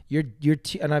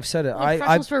 And I've said it.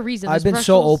 Professionals for a reason. I've been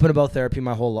so open about therapy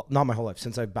not my whole life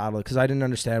since I battled it, because I didn't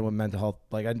understand what mental health,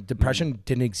 depression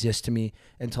didn't exist to me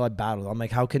until I battled. I'm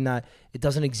like, how can that? It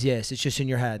doesn't exist. It's just in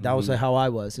your head. That was like how I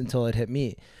was until it hit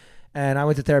me. And I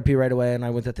went to therapy right away, and I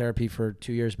went to therapy for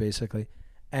 2 years basically.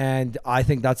 And I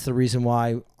think that's the reason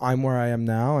why I'm where I am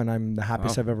now, and I'm the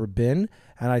happiest I've ever been.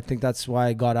 And I think that's why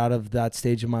I got out of that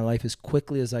stage of my life as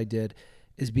quickly as I did,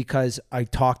 is because I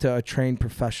talked to a trained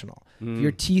professional. If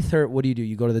your teeth hurt, what do?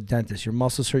 You go to the dentist. Your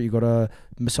muscles hurt, you go to a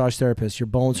massage therapist. Your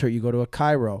bones hurt, you go to a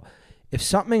chiro. If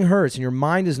something hurts and your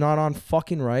mind is not on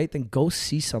fucking right, then go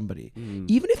see somebody.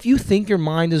 Even if you think your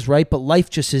mind is right, but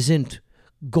life just isn't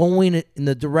going in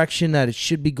the direction that it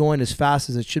should be going as fast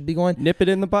as it should be going, nip it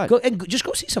in the butt. Just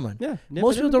go see someone. Yeah,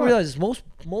 most people don't realize this.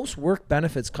 Most work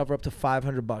benefits cover up to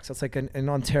 $500. That's like in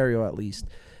Ontario at least.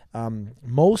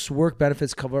 Most work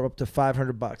benefits cover up to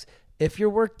 $500. If your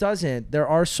work doesn't, there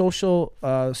are social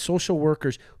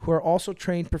workers who are also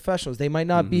trained professionals. They might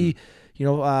not be,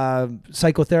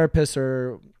 psychotherapists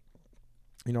or,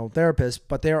 therapists,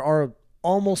 but they are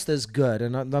almost as good.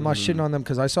 And I'm not shitting on them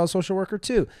because I saw a social worker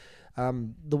too.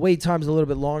 The wait time is a little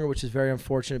bit longer, which is very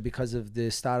unfortunate because of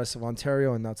the status of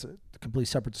Ontario, and that's a completely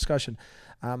separate discussion.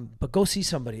 But go see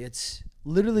somebody. It's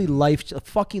literally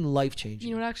fucking life changing.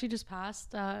 You know what actually just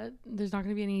passed? There's not going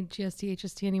to be any GST,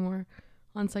 HST anymore.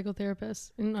 on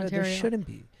psychotherapists in Yeah, Ontario. there shouldn't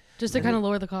be. Just to kind of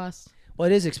lower the cost. Well,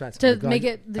 it is expensive. To Like, make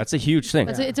it. That's a huge thing.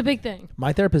 It's a big thing.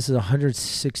 my therapist is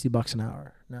 $160 an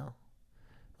hour now.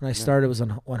 When I started, it was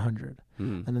on 100,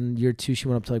 and then year 2 she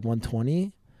went up to like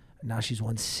 120, and now she's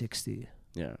 160.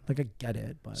 Yeah. Like I get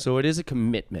it, but So it is a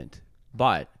commitment,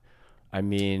 but I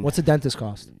mean, what's a dentist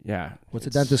cost? yeah. What's a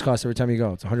dentist cost every time you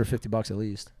go? It's $150 at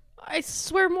least. I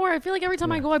swear more. I feel like every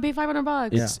time I go, I pay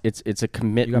 $500. It's a bad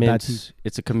commitment. teeth.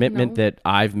 It's a commitment No. that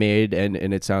I've made, and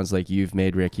it sounds like you've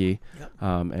made, Ricky. Yep.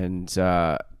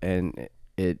 And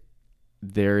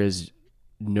there is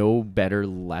no better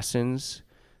lessons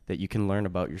that you can learn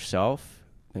about yourself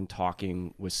than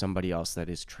talking with somebody else that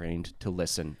is trained to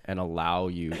listen and allow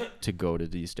you to go to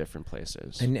these different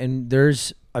places. And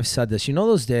there's, I've said this, you know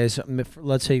those days,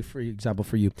 let's say for example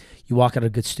for you walk out of a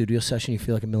good studio session, you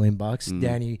feel like $1 million.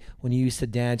 Danny, when you used to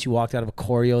dance, you walked out of a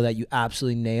choreo that you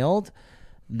absolutely nailed.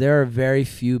 There are very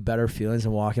few better feelings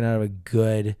than walking out of a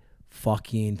good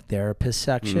fucking therapist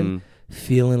section,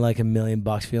 feeling like $1 million,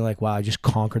 feeling like, wow, I just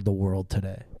conquered the world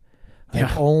today. Like,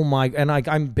 Yeah. oh my, and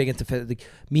I'm big into fit. Like,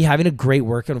 me having a great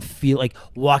workout and feel like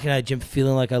walking out of the gym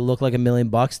feeling like I look like $1 million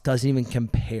doesn't even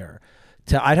compare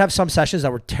to. I'd have some sessions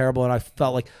that were terrible, and I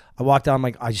felt like I walked out, I'm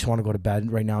like, I just want to go to bed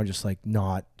right now and just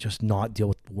not deal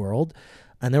with the world.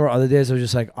 And there were other days I was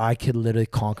just like, I could literally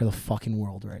conquer the fucking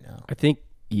world right now. I think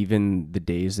even the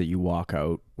days that you walk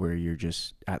out where you're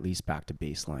just at least back to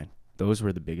baseline, those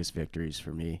were the biggest victories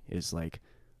for me. Is like,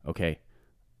 okay,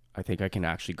 I think I can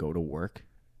actually go to work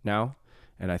now,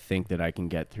 and I think that I can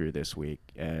get through this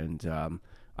week. And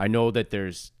I know that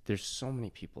there's so many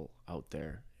people out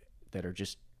there that are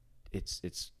just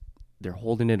they're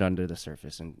holding it under the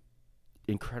surface, and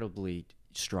incredibly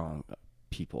strong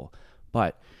people,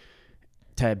 but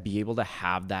to be able to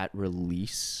have that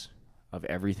release of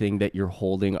everything that you're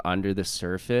holding under the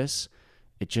surface,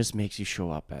 it just makes you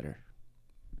show up better,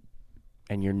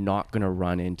 and you're not going to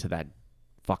run into that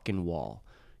fucking wall.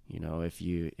 You know, if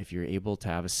you're able to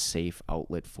have a safe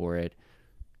outlet for it,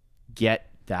 get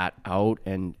that out,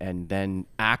 and then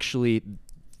actually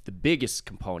the biggest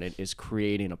component is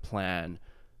creating a plan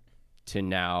to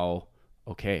now,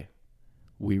 okay,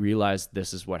 we realize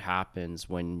this is what happens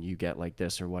when you get like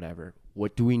this or whatever.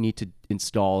 What do we need to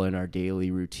install in our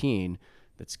daily routine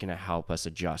that's going to help us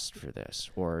adjust for this,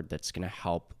 or that's going to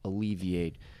help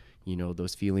alleviate, you know,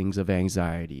 those feelings of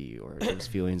anxiety or those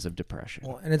feelings of depression.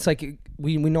 Well, and it's like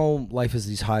we know life is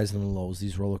these highs and lows,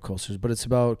 these roller coasters, but it's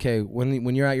about, okay,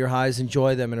 when you're at your highs,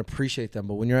 enjoy them and appreciate them.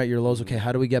 But when you're at your lows, okay,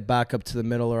 how do we get back up to the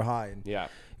middle or high? And Yeah.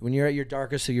 when you're at your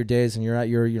darkest of your days and you're at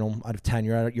your, out of 10,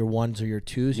 you're at your 1s or your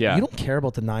 2s, Yeah. you don't care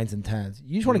about the 9s and 10s.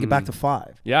 You just want to get back to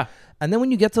 5. Yeah. And then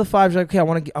when you get to the 5s, you're like, okay, I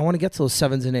want to get to those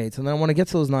 7s and 8s, and then I want to get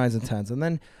to those 9s and 10s. And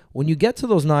then when you get to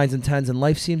those 9s and 10s and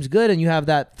life seems good and you have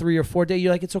that 3 or 4 day,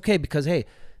 you're like, it's okay, because hey,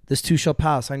 this too shall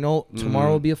pass. I know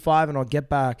tomorrow will be a 5 and I'll get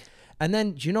back. And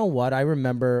then, do you know what? I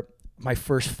remember my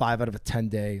first 5 out of a 10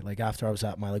 day, like after I was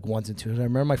at my like 1s and 2s. I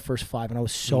remember my first 5 and I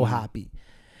was so happy.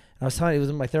 And I was telling you, it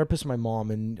was my therapist and my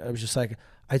mom, and I was just like,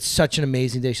 I had such an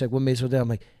amazing day. She's like, what made it so day? I'm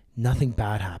like, nothing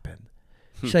bad happened.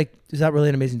 She's like, is that really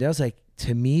an amazing day? I was like,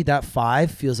 to me, that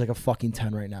 5 feels like a fucking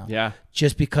 10 right now. Yeah.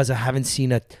 Just because I haven't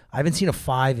seen a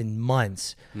 5 in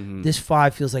months. This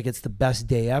 5 feels like it's the best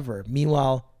day ever.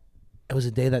 Meanwhile, it was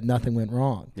a day that nothing went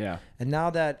wrong. Yeah. And now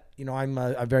that, I'm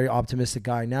a very optimistic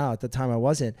guy now. At the time I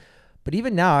wasn't. But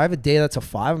even now, I have a day that's a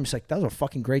 5. I'm just like, that was a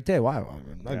fucking great day. Wow,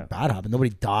 nothing bad happened.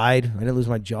 Nobody died. I didn't lose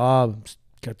my job.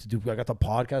 I got the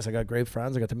podcast. I got great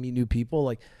friends. I got to meet new people.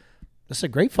 Like, it's a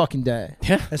great fucking day.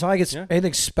 Yeah. It's not like it's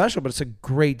anything special, but it's a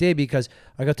great day because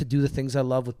I got to do the things I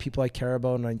love with people I care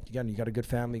about. And again, you got a good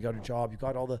family, you got a job, you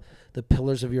got all the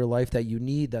pillars of your life that you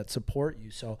need that support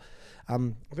you. So I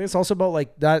think it's also about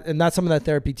like that, and that's something that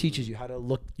therapy teaches you, how to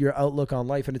look your outlook on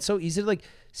life. And it's so easy to like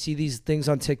see these things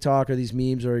on TikTok or these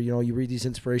memes, or you read these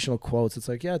inspirational quotes. It's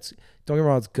like, don't get me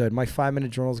wrong, it's good. My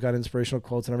 5-minute journal's got inspirational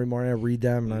quotes, and every morning I read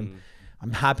them, and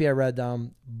I'm happy I read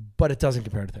them, but it doesn't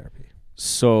compare to therapy.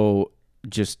 So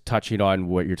just touching on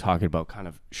what you're talking about, kind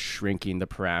of shrinking the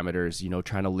parameters,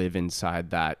 trying to live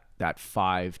inside that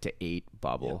 5 to 8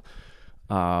 bubble.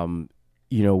 Yeah.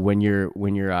 When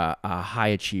you're a high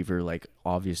achiever, like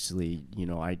obviously,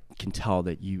 I can tell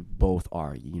that you both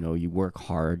are, you work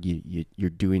hard, you're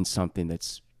doing something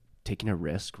that's taking a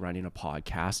risk, running a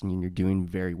podcast, and you're doing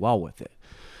very well with it.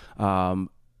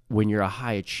 When you're a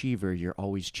high achiever, you're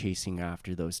always chasing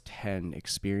after those 10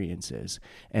 experiences.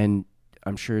 And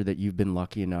I'm sure that you've been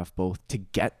lucky enough both to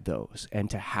get those and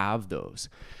to have those.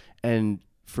 And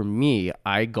for me,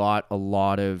 I got a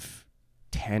lot of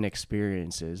 10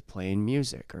 experiences playing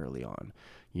music early on.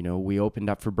 You know, we opened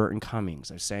up for Burton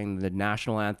Cummings. I sang the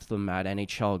national anthem at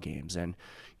NHL games, and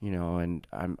you know, and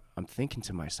I'm thinking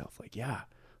to myself, like, yeah,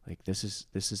 like this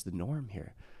is the norm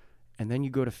here. And then you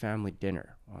go to family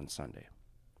dinner on Sunday,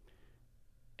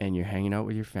 and you're hanging out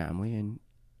with your family, and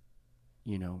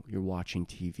you know, you're watching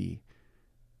TV,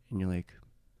 and you're like,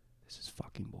 this is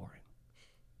fucking boring.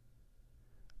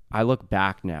 I look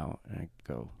back now and I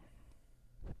go,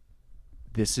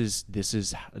 this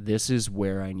is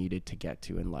where I needed to get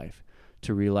to in life,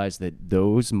 to realize that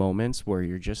those moments where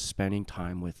you're just spending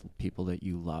time with people that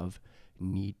you love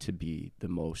need to be the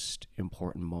most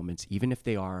important moments, even if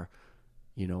they are,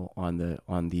 you know, on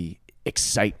the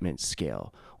excitement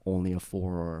scale, only a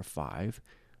 4 or a 5.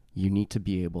 You need to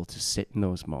be able to sit in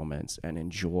those moments and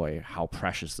enjoy how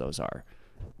precious those are.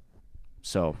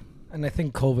 So, and I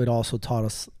think COVID also taught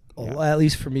us, at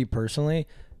least for me personally,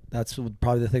 that's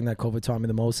probably the thing that COVID taught me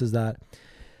the most, is that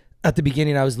at the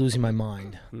beginning I was losing my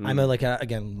mind. I'm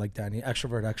again, like Danny,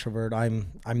 extrovert.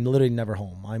 I'm literally never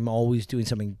home. I'm always doing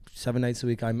something. 7 nights a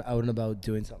week I'm out and about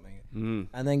doing something.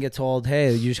 And then get told,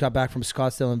 hey, you just got back from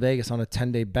Scottsdale and Vegas on a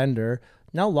 10-day bender.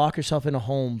 Now lock yourself in a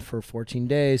home for 14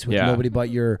 days with nobody but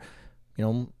your, you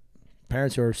know,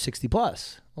 parents who are 60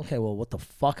 plus. Okay, well, what the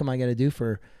fuck am I going to do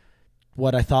for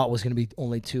what I thought was going to be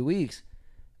only 2 weeks?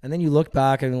 And then you look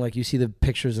back and like you see the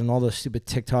pictures and all the stupid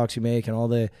TikToks you make and all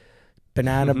the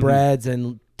banana breads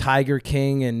and Tiger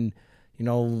King and, you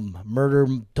know, murder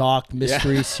doc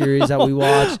mystery series that we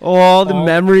watched. All the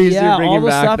memories you're bringing all the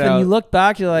back stuff. now. And you look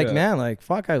back, you're like, man, like,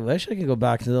 fuck, I wish I could go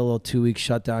back to the little 2 week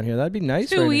shutdown here. That'd be nice.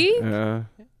 2 weeks? Yeah.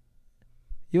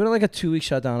 You want like a 2 week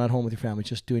shutdown at home with your family,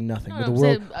 just doing nothing. No,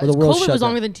 With the world COVID shut was down.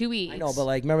 longer than 2 weeks. I know, but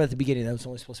like, remember at the beginning, that was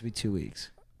only supposed to be 2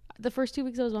 weeks. The first 2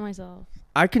 weeks I was by myself.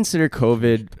 I consider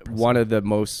COVID one of the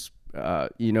most,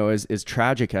 you know, as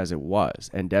tragic as it was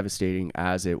and devastating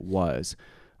as it was.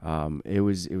 It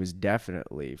was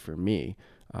definitely for me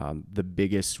the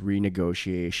biggest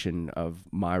renegotiation of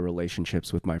my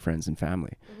relationships with my friends and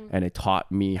family, and it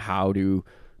taught me how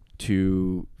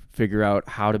to figure out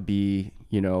how to be,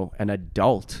 you know, an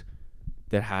adult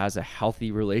that has a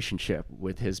healthy relationship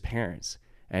with his parents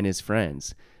and his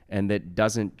friends, and that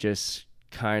doesn't just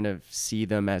kind of see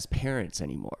them as parents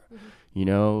anymore. You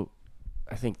know,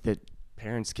 I think that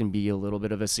parents can be a little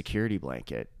bit of a security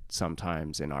blanket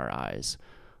sometimes in our eyes.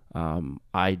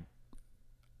 I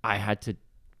had to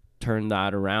turn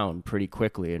that around pretty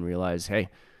quickly and realize, hey,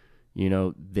 you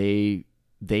know, they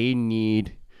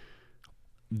need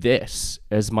this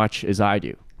as much as I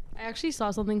do. I actually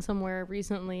saw something somewhere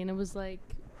recently, and it was like,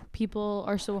 people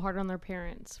are so hard on their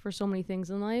parents for so many things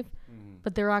in life,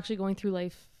 but they're actually going through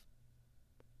life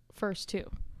first too.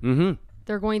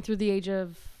 They're going through the age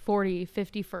of 40,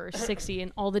 50 first, 60,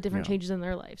 and all the different changes in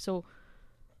their life. So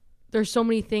there's so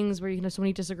many things where you can have so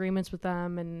many disagreements with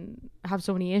them and have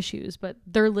so many issues, but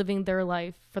they're living their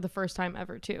life for the first time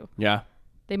ever too. Yeah.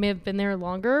 They may have been there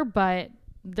longer, but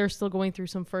they're still going through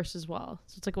some first as well.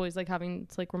 So it's like always like having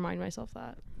to like remind myself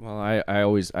that. Well,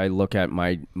 I look at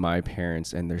my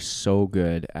parents, and they're so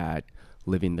good at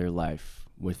living their life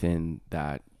within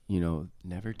that, you know,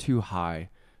 never too high,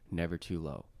 never too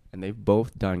low. And they've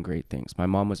both done great things. My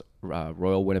mom was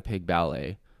Royal Winnipeg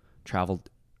Ballet, traveled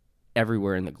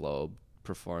everywhere in the globe,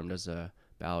 performed as a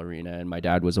ballerina, and my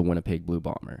dad was a Winnipeg Blue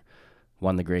Bomber,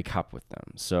 won the Grey Cup with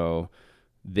them. So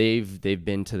they've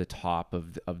been to the top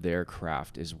of their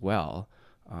craft as well,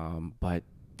 but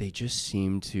they just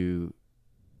seem to,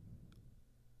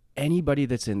 anybody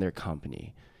that's in their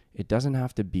company, it doesn't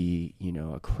have to be, you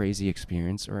know, a crazy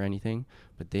experience or anything,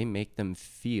 but they make them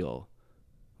feel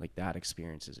like that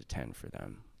experience is a 10 for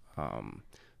them.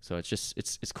 So it's just,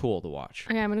 it's cool to watch.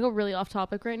 Okay, I'm going to go really off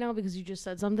topic right now because you just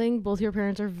said something. Both your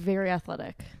parents are very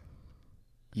athletic.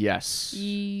 Yes.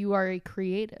 You are a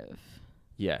creative.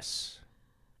 Yes.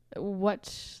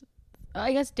 What,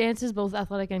 I guess dance is both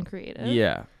athletic and creative.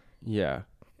 Yeah. Yeah.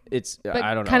 It's, but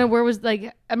I don't know. Kind of where was,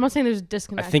 like, I'm not saying there's a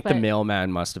disconnect. I think the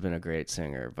mailman must have been a great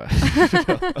singer, but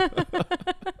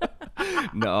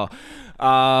no.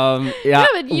 Yeah,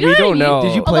 but you know we what I don't mean? know.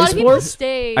 Did you A play lot of people sports?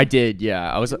 stay. I did,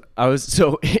 yeah. I was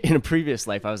so in a previous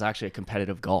life, I was actually a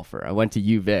competitive golfer. I went to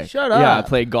UVic. Shut Yeah, I up.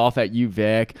 played golf at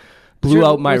UVic. Blew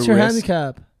out my what's wrist. your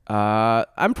handicap?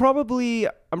 I'm probably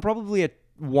a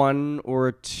 1 or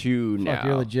a 2 now. Fuck,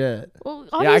 you're legit. Well, Yeah, I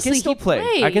can obviously still he play.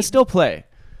 I played. can still play.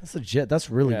 That's legit.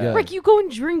 That's really Yeah. good. Rick, you go and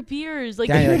drink beers. Like,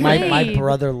 Danny, you like my played.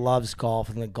 brother loves golf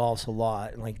and like golfs a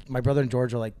lot. And like my brother and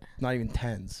George are like not even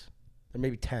 10s. They're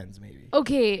maybe 10s maybe.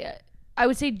 Okay, I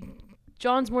would say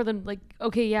John's more than like,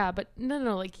 okay, yeah, but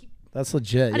no, like That's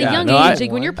legit. At yeah. a young no, age, I-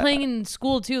 like when you're playing in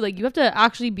school too, like you have to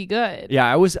actually be good.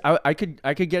 Yeah, I could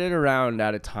get it around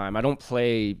at a time. I don't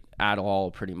play at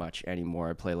all pretty much anymore.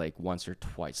 I play like once or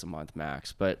twice a month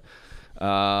max, but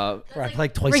I play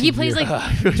twice Ricky a plays year.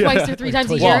 like twice or three times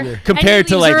a twice year. a year. compared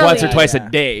to And like he leaves once or early. twice Yeah. a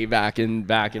day back in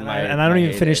and my I don't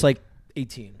even my finish heyday. like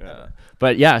 18.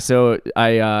 But yeah, so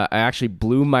I actually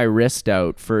blew my wrist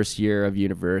out first year of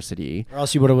university. Or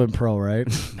else you would have been pro, right?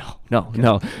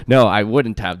 No, I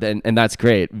wouldn't have. And that's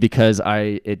great because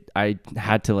I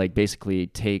had to like basically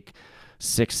take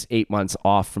 6-8 months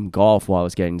off from golf while I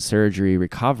was getting surgery,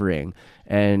 recovering,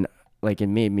 and like it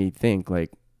made me think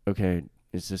like, okay,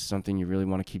 is this something you really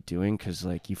want to keep doing? Because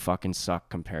like you fucking suck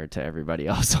compared to everybody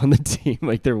else on the team.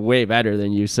 Like they're way better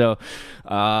than you. So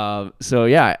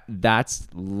yeah, that's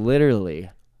literally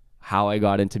how I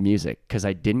got into music, because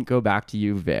I didn't go back to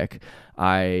UVic.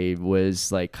 I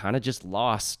was like kind of just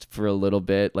lost for a little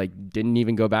bit, like didn't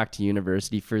even go back to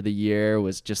university for the year,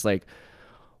 was just like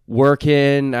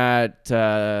working at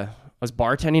I was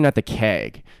bartending at the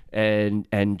Keg and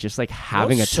just like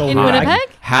having a so time. In Winnipeg?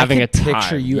 Having I a could time.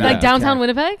 picture you yeah. Like at downtown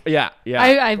Okay. Winnipeg. Yeah.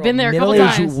 I've been there a couple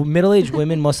times. Middle-aged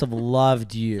women must have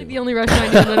loved you. Like the only restaurant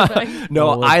I knew in Winnipeg. No,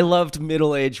 Oh. I loved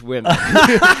middle-aged women.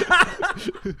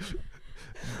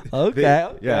 Okay.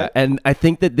 Yeah, and I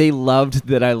think that they loved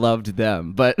that I loved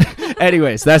them. But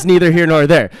anyways, that's neither here nor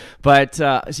there. But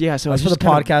yeah, so That's for the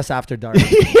podcast after dark.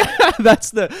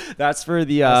 that's for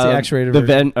the the X-rated the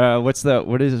version.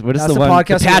 what is That's the one?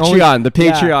 podcast. The we Patreon, only- the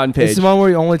Patreon yeah, page. It's the one where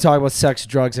we only talk about sex,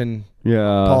 drugs, and Yeah.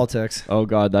 politics. Oh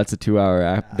God, that's a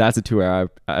 2-hour. That's a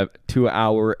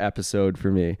 2-hour episode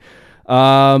for me.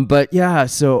 But yeah,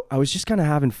 so I was just kind of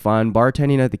having fun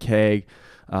bartending at the Keg.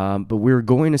 But we were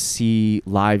going to see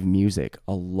live music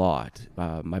a lot,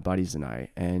 my buddies and I,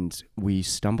 and we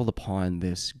stumbled upon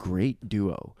this great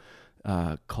duo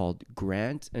called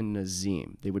Grant and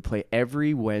Nazim. They would play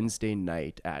every Wednesday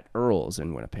night at Earl's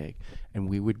in Winnipeg, and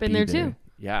we would Been be there there. too.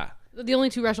 Yeah. The only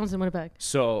two restaurants in Winnipeg.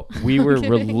 So we were Okay.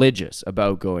 religious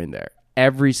about going there.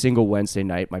 Every single Wednesday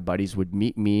night, my buddies would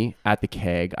meet me at the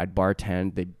Keg. I'd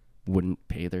bartend. They wouldn't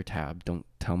pay their tab. Don't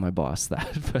tell my boss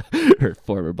that, or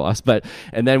former boss.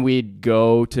 And then we'd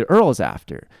go to Earl's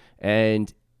after.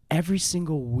 And every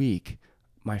single week,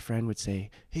 my friend would say,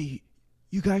 "Hey,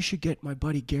 you guys should get my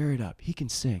buddy Garrett up. He can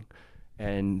sing."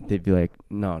 And they'd be like,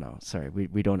 no, sorry,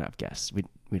 we don't have guests.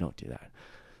 We don't do that.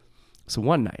 So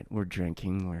one night we're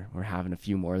drinking, we're having a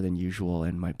few more than usual,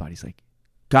 and my buddy's like,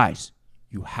 "Guys,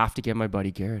 you have to get my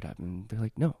buddy Garrett up." And they're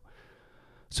like, "No."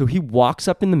 So he walks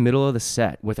up in the middle of the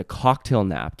set with a cocktail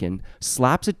napkin,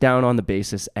 slaps it down on the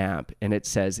bassist amp, and it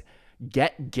says,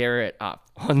 "Get Garrett up"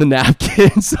 on the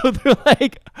napkin. So they're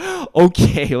like,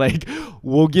 okay, like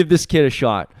we'll give this kid a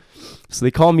shot. So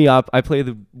they call me up. I play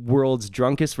the world's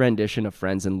drunkest rendition of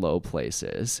Friends in Low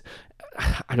Places.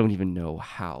 I don't even know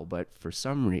how, but for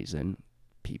some reason,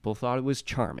 people thought it was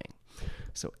charming.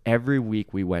 So every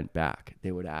week we went back,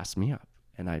 they would ask me up,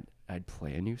 and I'd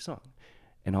play a new song.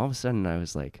 And all of a sudden I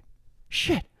was like,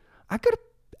 shit, I gotta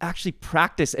actually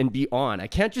practice and be on. I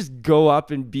can't just go up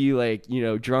and be like,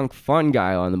 drunk fun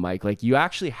guy on the mic. Like you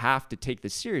actually have to take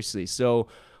this seriously. So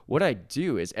what I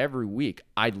do is every week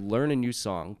I'd learn a new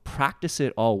song, practice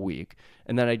it all week,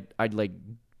 and then I'd like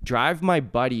drive my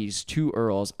buddies to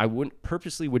Earl's. I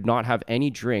would not have any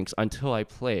drinks until I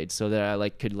played, so that I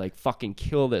could fucking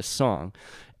kill this song.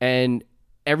 And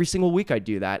every single week I'd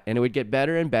do that, and it would get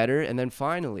better and better. And then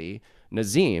finally,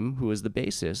 Nazim, who was the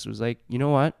bassist, was like, "You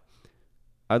know what?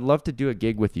 I'd love to do a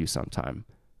gig with you sometime."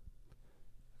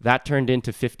 That turned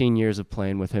into 15 years of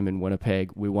playing with him in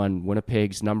Winnipeg. We won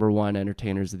Winnipeg's #1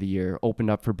 Entertainers of the Year, opened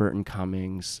up for Burton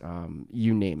Cummings,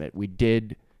 you name it. We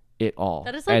did it all.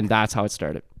 That is and that's how it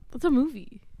started. That's a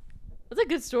movie. That's a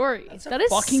good story. That's a That is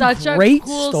fucking such a great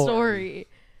cool story.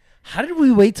 How did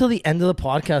we wait till the end of the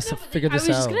podcast to figure I this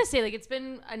was out? just gonna say, it's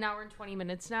been an hour and 20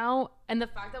 minutes now, and the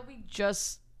fact that we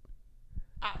just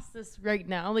asked this right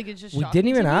now, it's just We shocking didn't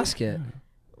even to me. ask it.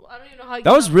 I don't even know how.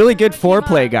 That was really good how it came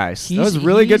foreplay, up. guys. That He's- was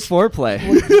really good he's-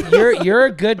 foreplay. You're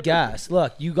a good guest.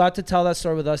 Look, you got to tell that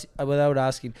story with us without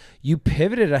asking. You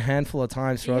pivoted a handful of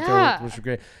times throughout Yeah. there, which was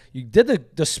great. You did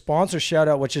the sponsor shout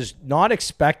out, which is not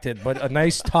expected, but a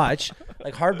nice touch.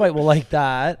 Like Hardbite will like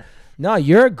that. No,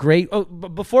 you're a great. Oh, but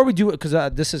before we do it, because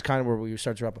this is kind of where we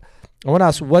start to wrap up. I want to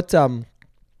ask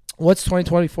what's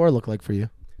 2024 look like for you?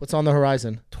 What's on the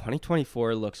horizon?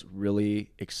 2024 looks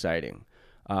really exciting.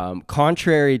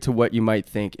 Contrary to what you might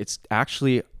think, it's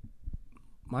actually,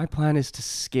 my plan is to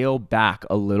scale back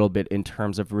a little bit in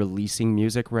terms of releasing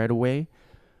music right away.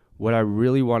 What I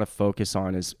really want to focus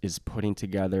on is putting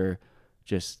together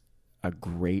just a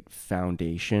great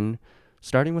foundation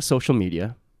starting with social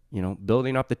media, you know,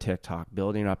 building up the TikTok,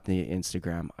 building up the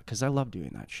Instagram, because I love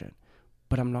doing that shit.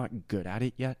 But I'm not good at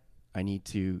it yet. I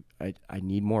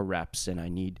need more reps, and I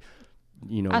need,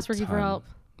 you know, Ask Ricky for help.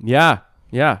 Yeah.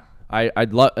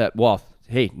 I'd love. Well,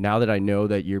 hey, now that I know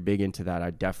that you're big into that,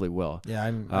 I definitely will.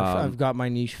 Yeah, I've got my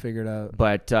niche figured out.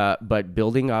 But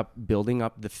building up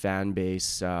the fan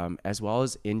base, as well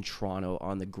as in Toronto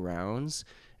on the grounds,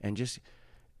 and just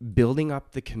building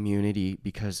up the community,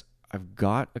 because I've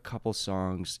got a couple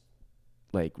songs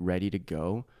like ready to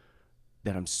go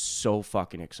that I'm so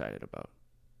fucking excited about.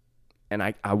 And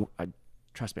I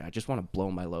trust me, I just want to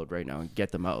blow my load right now and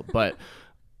get them out. But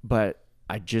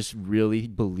I just really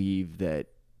believe that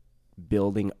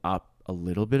building up a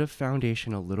little bit of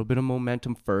foundation, a little bit of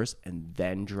momentum first, and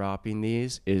then dropping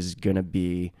these is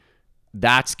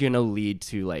that's gonna lead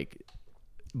to like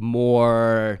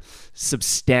more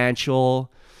substantial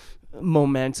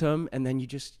momentum, and then you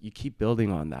keep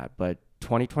building on that. But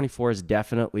 2024 is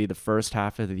definitely, the first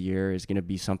half of the year is going to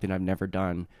be something I've never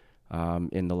done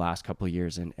in the last couple of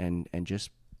years, and just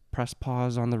press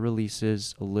pause on the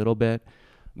releases a little bit,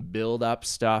 build up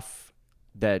stuff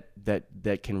that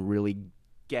can really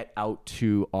get out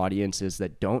to audiences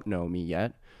that don't know me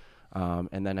yet.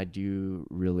 And then I do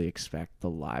really expect the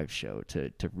live show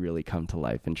to really come to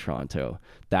life in Toronto.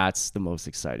 That's the most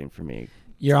exciting for me.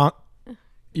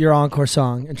 Your encore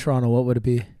song in Toronto, what would it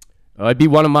be? It'd be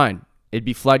one of mine. It'd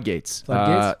be Floodgates.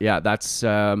 Floodgates? Yeah, that's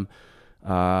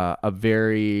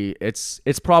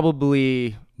it's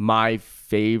probably my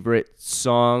favorite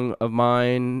song of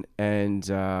mine, and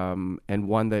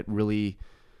one that really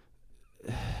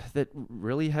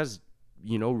has,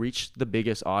 you know, reached the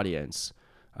biggest audience.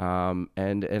 And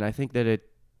I think that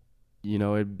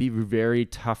it'd be very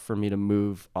tough for me to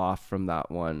move off from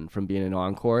that one, from being an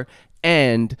encore.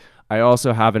 And I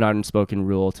also have an unspoken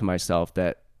rule to myself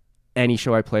that any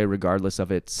show I play, regardless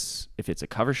of if it's a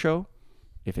cover show,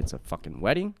 if it's a fucking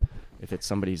wedding, if it's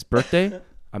somebody's birthday,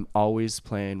 I'm always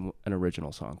playing an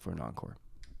original song for an encore.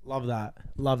 Love that.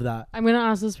 I'm going to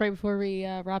ask this right before we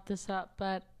wrap this up,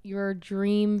 but your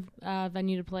dream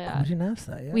venue to play at? We didn't ask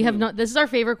that yet. We have not. This is our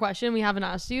favorite question. We haven't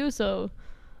asked you, so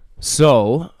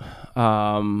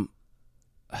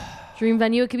dream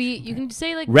venue. It could be. You can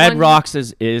say like Red Rocks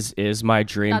is my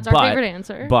dream. That's our favorite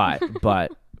answer.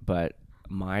 But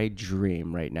my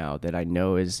dream right now that I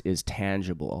know is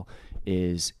tangible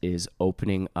is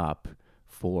opening up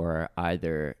for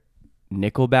either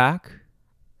Nickelback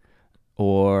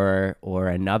or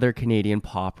another Canadian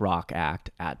pop rock act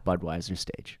at Budweiser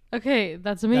stage. Okay,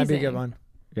 that's amazing. That'd be a good one.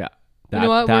 Yeah. You know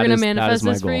what? We're gonna manifest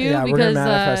this for you. Yeah, because, we're gonna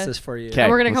manifest this for you. Okay,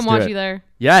 and we're gonna come watch it. you there.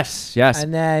 Yes.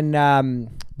 And then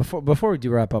before we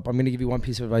do wrap up, I'm gonna give you one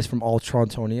piece of advice from all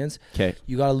Torontonians. Okay.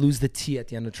 You gotta lose the T at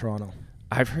the end of Toronto.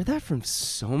 I've heard that from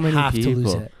so many Have people. to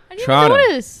lose it. I didn't Toronto. even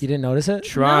notice. You didn't notice it?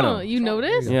 Toronto. No, you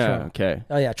noticed? Yeah. Toronto. Okay.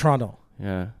 Oh yeah, Toronto.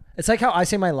 Yeah. It's like how I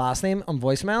say my last name on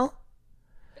voicemail.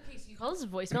 Okay, so you call this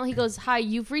voicemail. He goes, "Hi,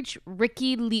 you've reached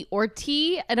Ricky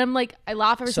Liorti," and I'm like, I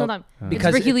laugh every single time.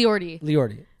 because It's Ricky Liorti.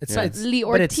 Liorti. It's Yeah. it's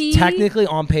Liorti. but it's technically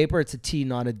on paper it's a T,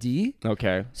 not a D.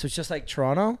 Okay. So it's just like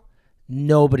Toronto.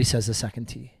 Nobody says the second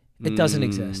T. It doesn't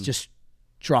exist. Just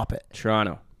drop it.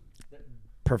 Toronto.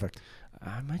 Perfect.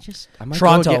 I might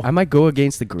Toronto. I might go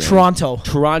against the grain. Toronto.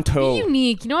 Toronto. Be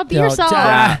unique. You know what? Be No, yourself.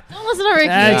 Don't listen to Ricky.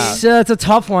 That's a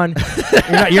tough one.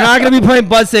 You're not going to be playing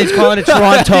Bud Stage calling it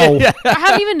Toronto. I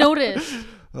haven't even noticed.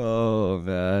 Oh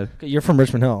man. You're from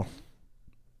Richmond Hill.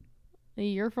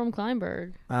 You're from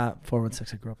Kleinberg.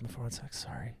 416. I grew up in the 416.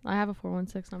 Sorry. I have a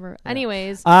 416 number.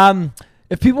 Anyways.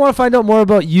 If people want to find out more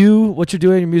about you, what you're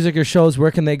doing, your music, your shows,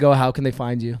 where can they go? How can they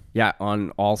find you? Yeah,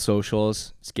 on all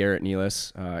socials, it's Garrett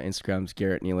Neiles. Instagram's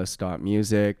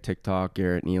GarrettNeiles.music. TikTok,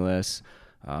 Garrett Neiles.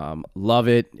 Love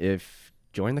it.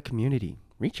 Join the community.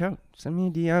 Reach out. Send me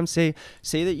a DM.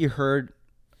 Say that you heard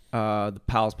the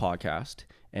Pals podcast.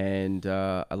 And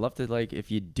I'd love to, like, if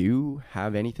you do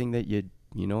have anything that you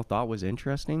thought was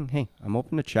interesting, hey, I'm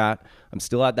open to chat. I'm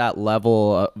still at that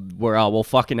level where I will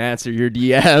fucking answer your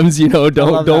DMs.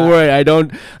 Don't worry. I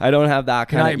don't have that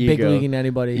kind of ego. Big leaguing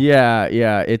anybody.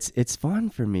 Yeah. It's fun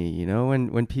for me,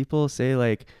 when people say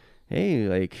like, hey,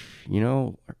 like,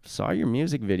 saw your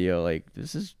music video, like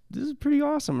this is pretty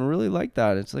awesome. I really like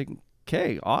that. It's like,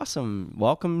 okay, awesome.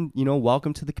 Welcome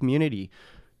to the community.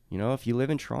 If you live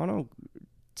in Toronto,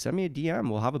 send me a DM.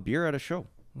 We'll have a beer at a show.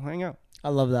 We'll hang out. I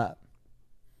love that.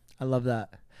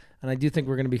 and I do think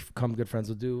we're gonna become good friends.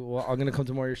 I'm gonna come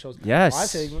to more of your shows. Yes.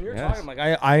 Honestly, when you're Yes. talking,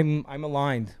 like I'm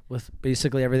aligned with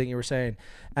basically everything you were saying,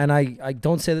 and I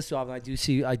don't say this too often. I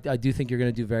do think you're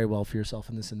gonna do very well for yourself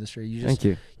in this industry. Thank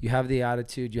you. You have the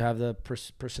attitude, you have the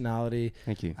personality.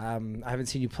 Thank you. I haven't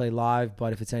seen you play live,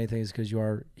 but if it's anything, it's because you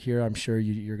are here. I'm sure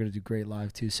you're gonna do great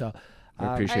live too. So I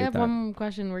I appreciate have that. one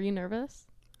question. Were you nervous?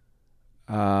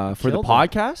 For the Killed it.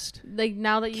 podcast? Like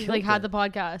now that you like Killed had it. the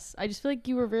podcast, I just feel like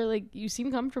you were very like you seem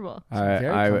comfortable.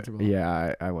 very comfortable.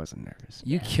 Yeah, I wasn't nervous.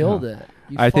 you killed it.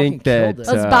 You I think fucking killed that,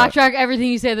 it. Let's backtrack everything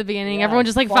you say at the beginning. Yeah, Everyone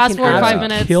just like fucking fast forward 5 absolutely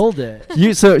minutes. Killed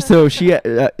it. So she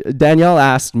Danielle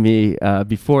asked me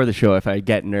before the show if I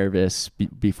get nervous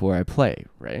before I play,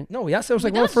 right? No, yes, that was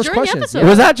like That one of the was first during the questions. episode.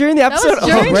 Was that during the That episode? was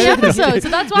during right the at the episode, so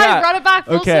that's why Yeah. I brought it back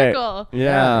full Okay. circle.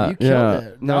 Yeah, you killed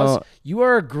it. No, You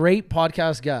are a great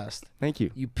podcast guest. thank you.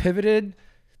 You pivoted.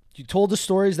 You told the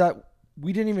stories that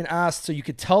we didn't even ask, so you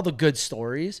could tell the good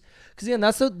stories. Because again,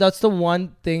 that's the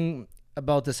one thing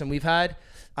about this, and we've had.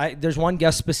 There's one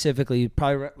guest specifically,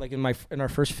 probably like in our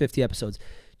first 50 episodes,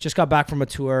 just got back from a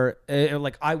tour.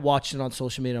 Like I watched it on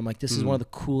social media. I'm like, this is one of the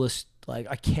coolest. Like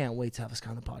I can't wait to have this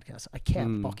kind of podcast. I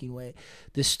can't fucking wait.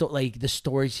 Like the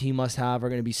stories he must have are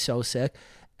gonna be so sick,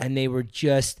 and they were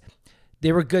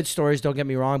good stories. Don't get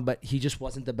me wrong, but he just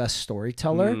wasn't the best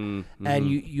storyteller, and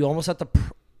you almost have to.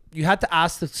 You had to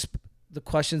ask the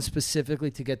question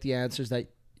specifically to get the answers that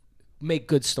make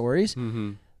good stories.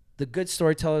 Mm-hmm. The good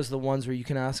storytellers are the ones where you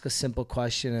can ask a simple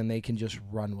question and they can just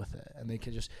run with it, and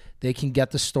they can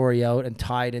get the story out and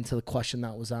tie it into the question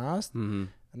that was asked. Mm-hmm.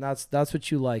 And that's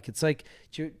what you like. It's like,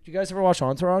 do you guys ever watch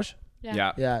Entourage?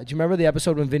 Yeah. Yeah. Do you remember the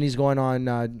episode when Vinny's going on,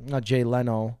 not Jay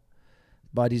Leno,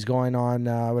 but he's going on,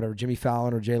 whatever, Jimmy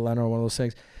Fallon or Jay Leno or one of those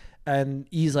things. And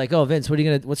he's like, "Oh, Vince,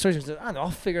 what story?" He's like, "I don't know, I'll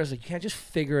figure it." I was like, "You can't just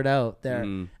figure it out there."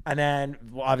 And then,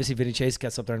 obviously, Vinny Chase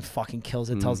gets up there and fucking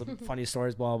kills it, tells the funniest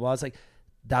stories, blah, blah, blah. It's like,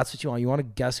 that's what you want. You want a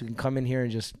guest who can come in here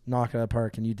and just knock it out of the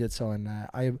park, and you did so. And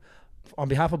on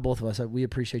behalf of both of us, we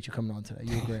appreciate you coming on today.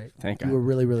 You were great. Thank you. you. Were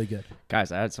really, really good.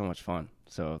 Guys, I had so much fun.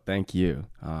 So thank you.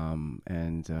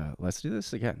 And let's do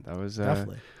this again. That was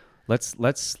Definitely.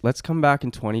 Let's come back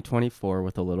in 2024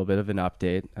 with a little bit of an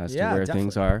update as to where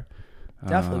things are.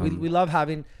 Definitely. We love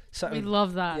having. We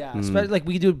love that. Yeah, especially like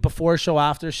we do before show,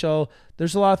 after show.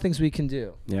 There's a lot of things we can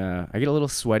do. Yeah, I get a little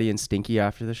sweaty and stinky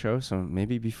after the show, so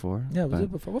maybe before. Yeah, we'll do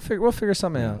it before. We'll figure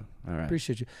something out. All right.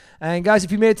 Appreciate you. And guys,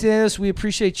 if you made it to the end of this, we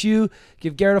appreciate you.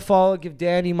 Give Garrett a follow. Give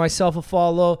Danny, myself a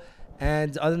follow.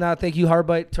 And other than that, thank you,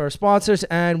 Hardbite, to our sponsors.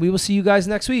 And we will see you guys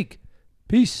next week.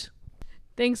 Peace.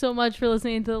 Thanks so much for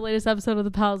listening to the latest episode of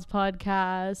the Pals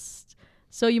Podcast.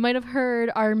 So you might have heard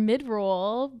our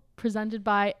mid-roll presented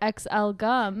by XL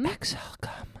Gum. XL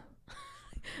Gum.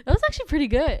 That was actually pretty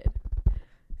good.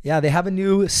 Yeah, they have a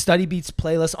new Study Beats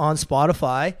playlist on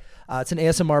Spotify. It's an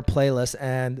ASMR playlist,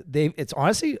 and it's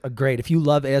honestly great. If you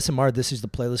love ASMR, this is the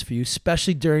playlist for you,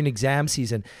 especially during exam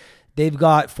season. They've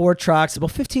got 4 tracks,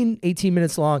 about 15, 18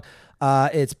 minutes long.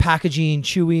 It's packaging,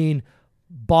 chewing,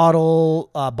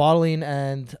 bottling,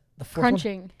 and the fourth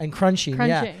Crunching. one? And crunching,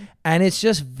 yeah. Crunching. And it's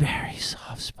just very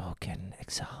soft-spoken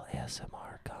XL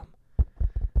ASMR gum.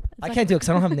 I can't do it because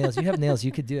I don't have nails. You have nails.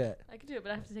 You could do it. I could do it,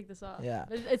 but I have to take this off. Yeah.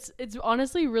 But it's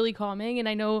honestly really calming, and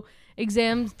I know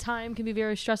exam time can be a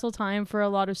very stressful time for a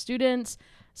lot of students.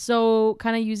 So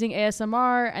kind of using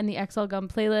ASMR and the XL Gum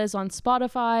playlist on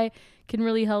Spotify can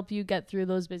really help you get through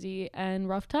those busy and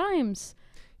rough times.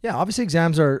 Yeah, obviously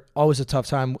exams are always a tough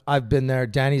time. I've been there.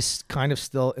 Danny's kind of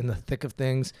still in the thick of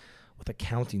things with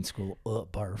accounting school. Ugh,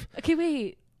 barf. Okay,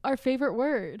 wait. Our favorite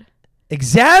word.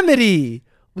 Examity.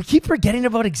 We keep forgetting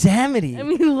about examity. And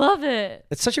we love it.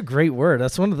 It's such a great word.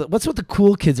 That's what's what the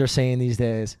cool kids are saying these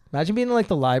days. Imagine being in like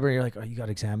the library and you're like, "Oh, you got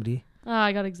examity?" Oh,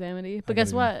 I got examity. But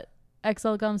guess what?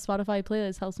 XL Gum Spotify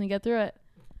playlist helps me get through it.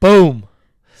 Boom.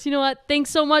 So you know what? Thanks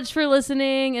so much for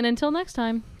listening, and until next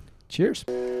time. Cheers.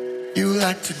 You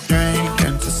like to drink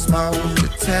and to smoke to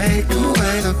take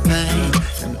away the pain,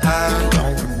 and I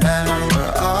don't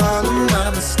remember all of my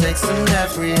mistakes and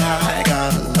every high.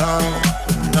 Got alone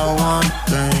with no one.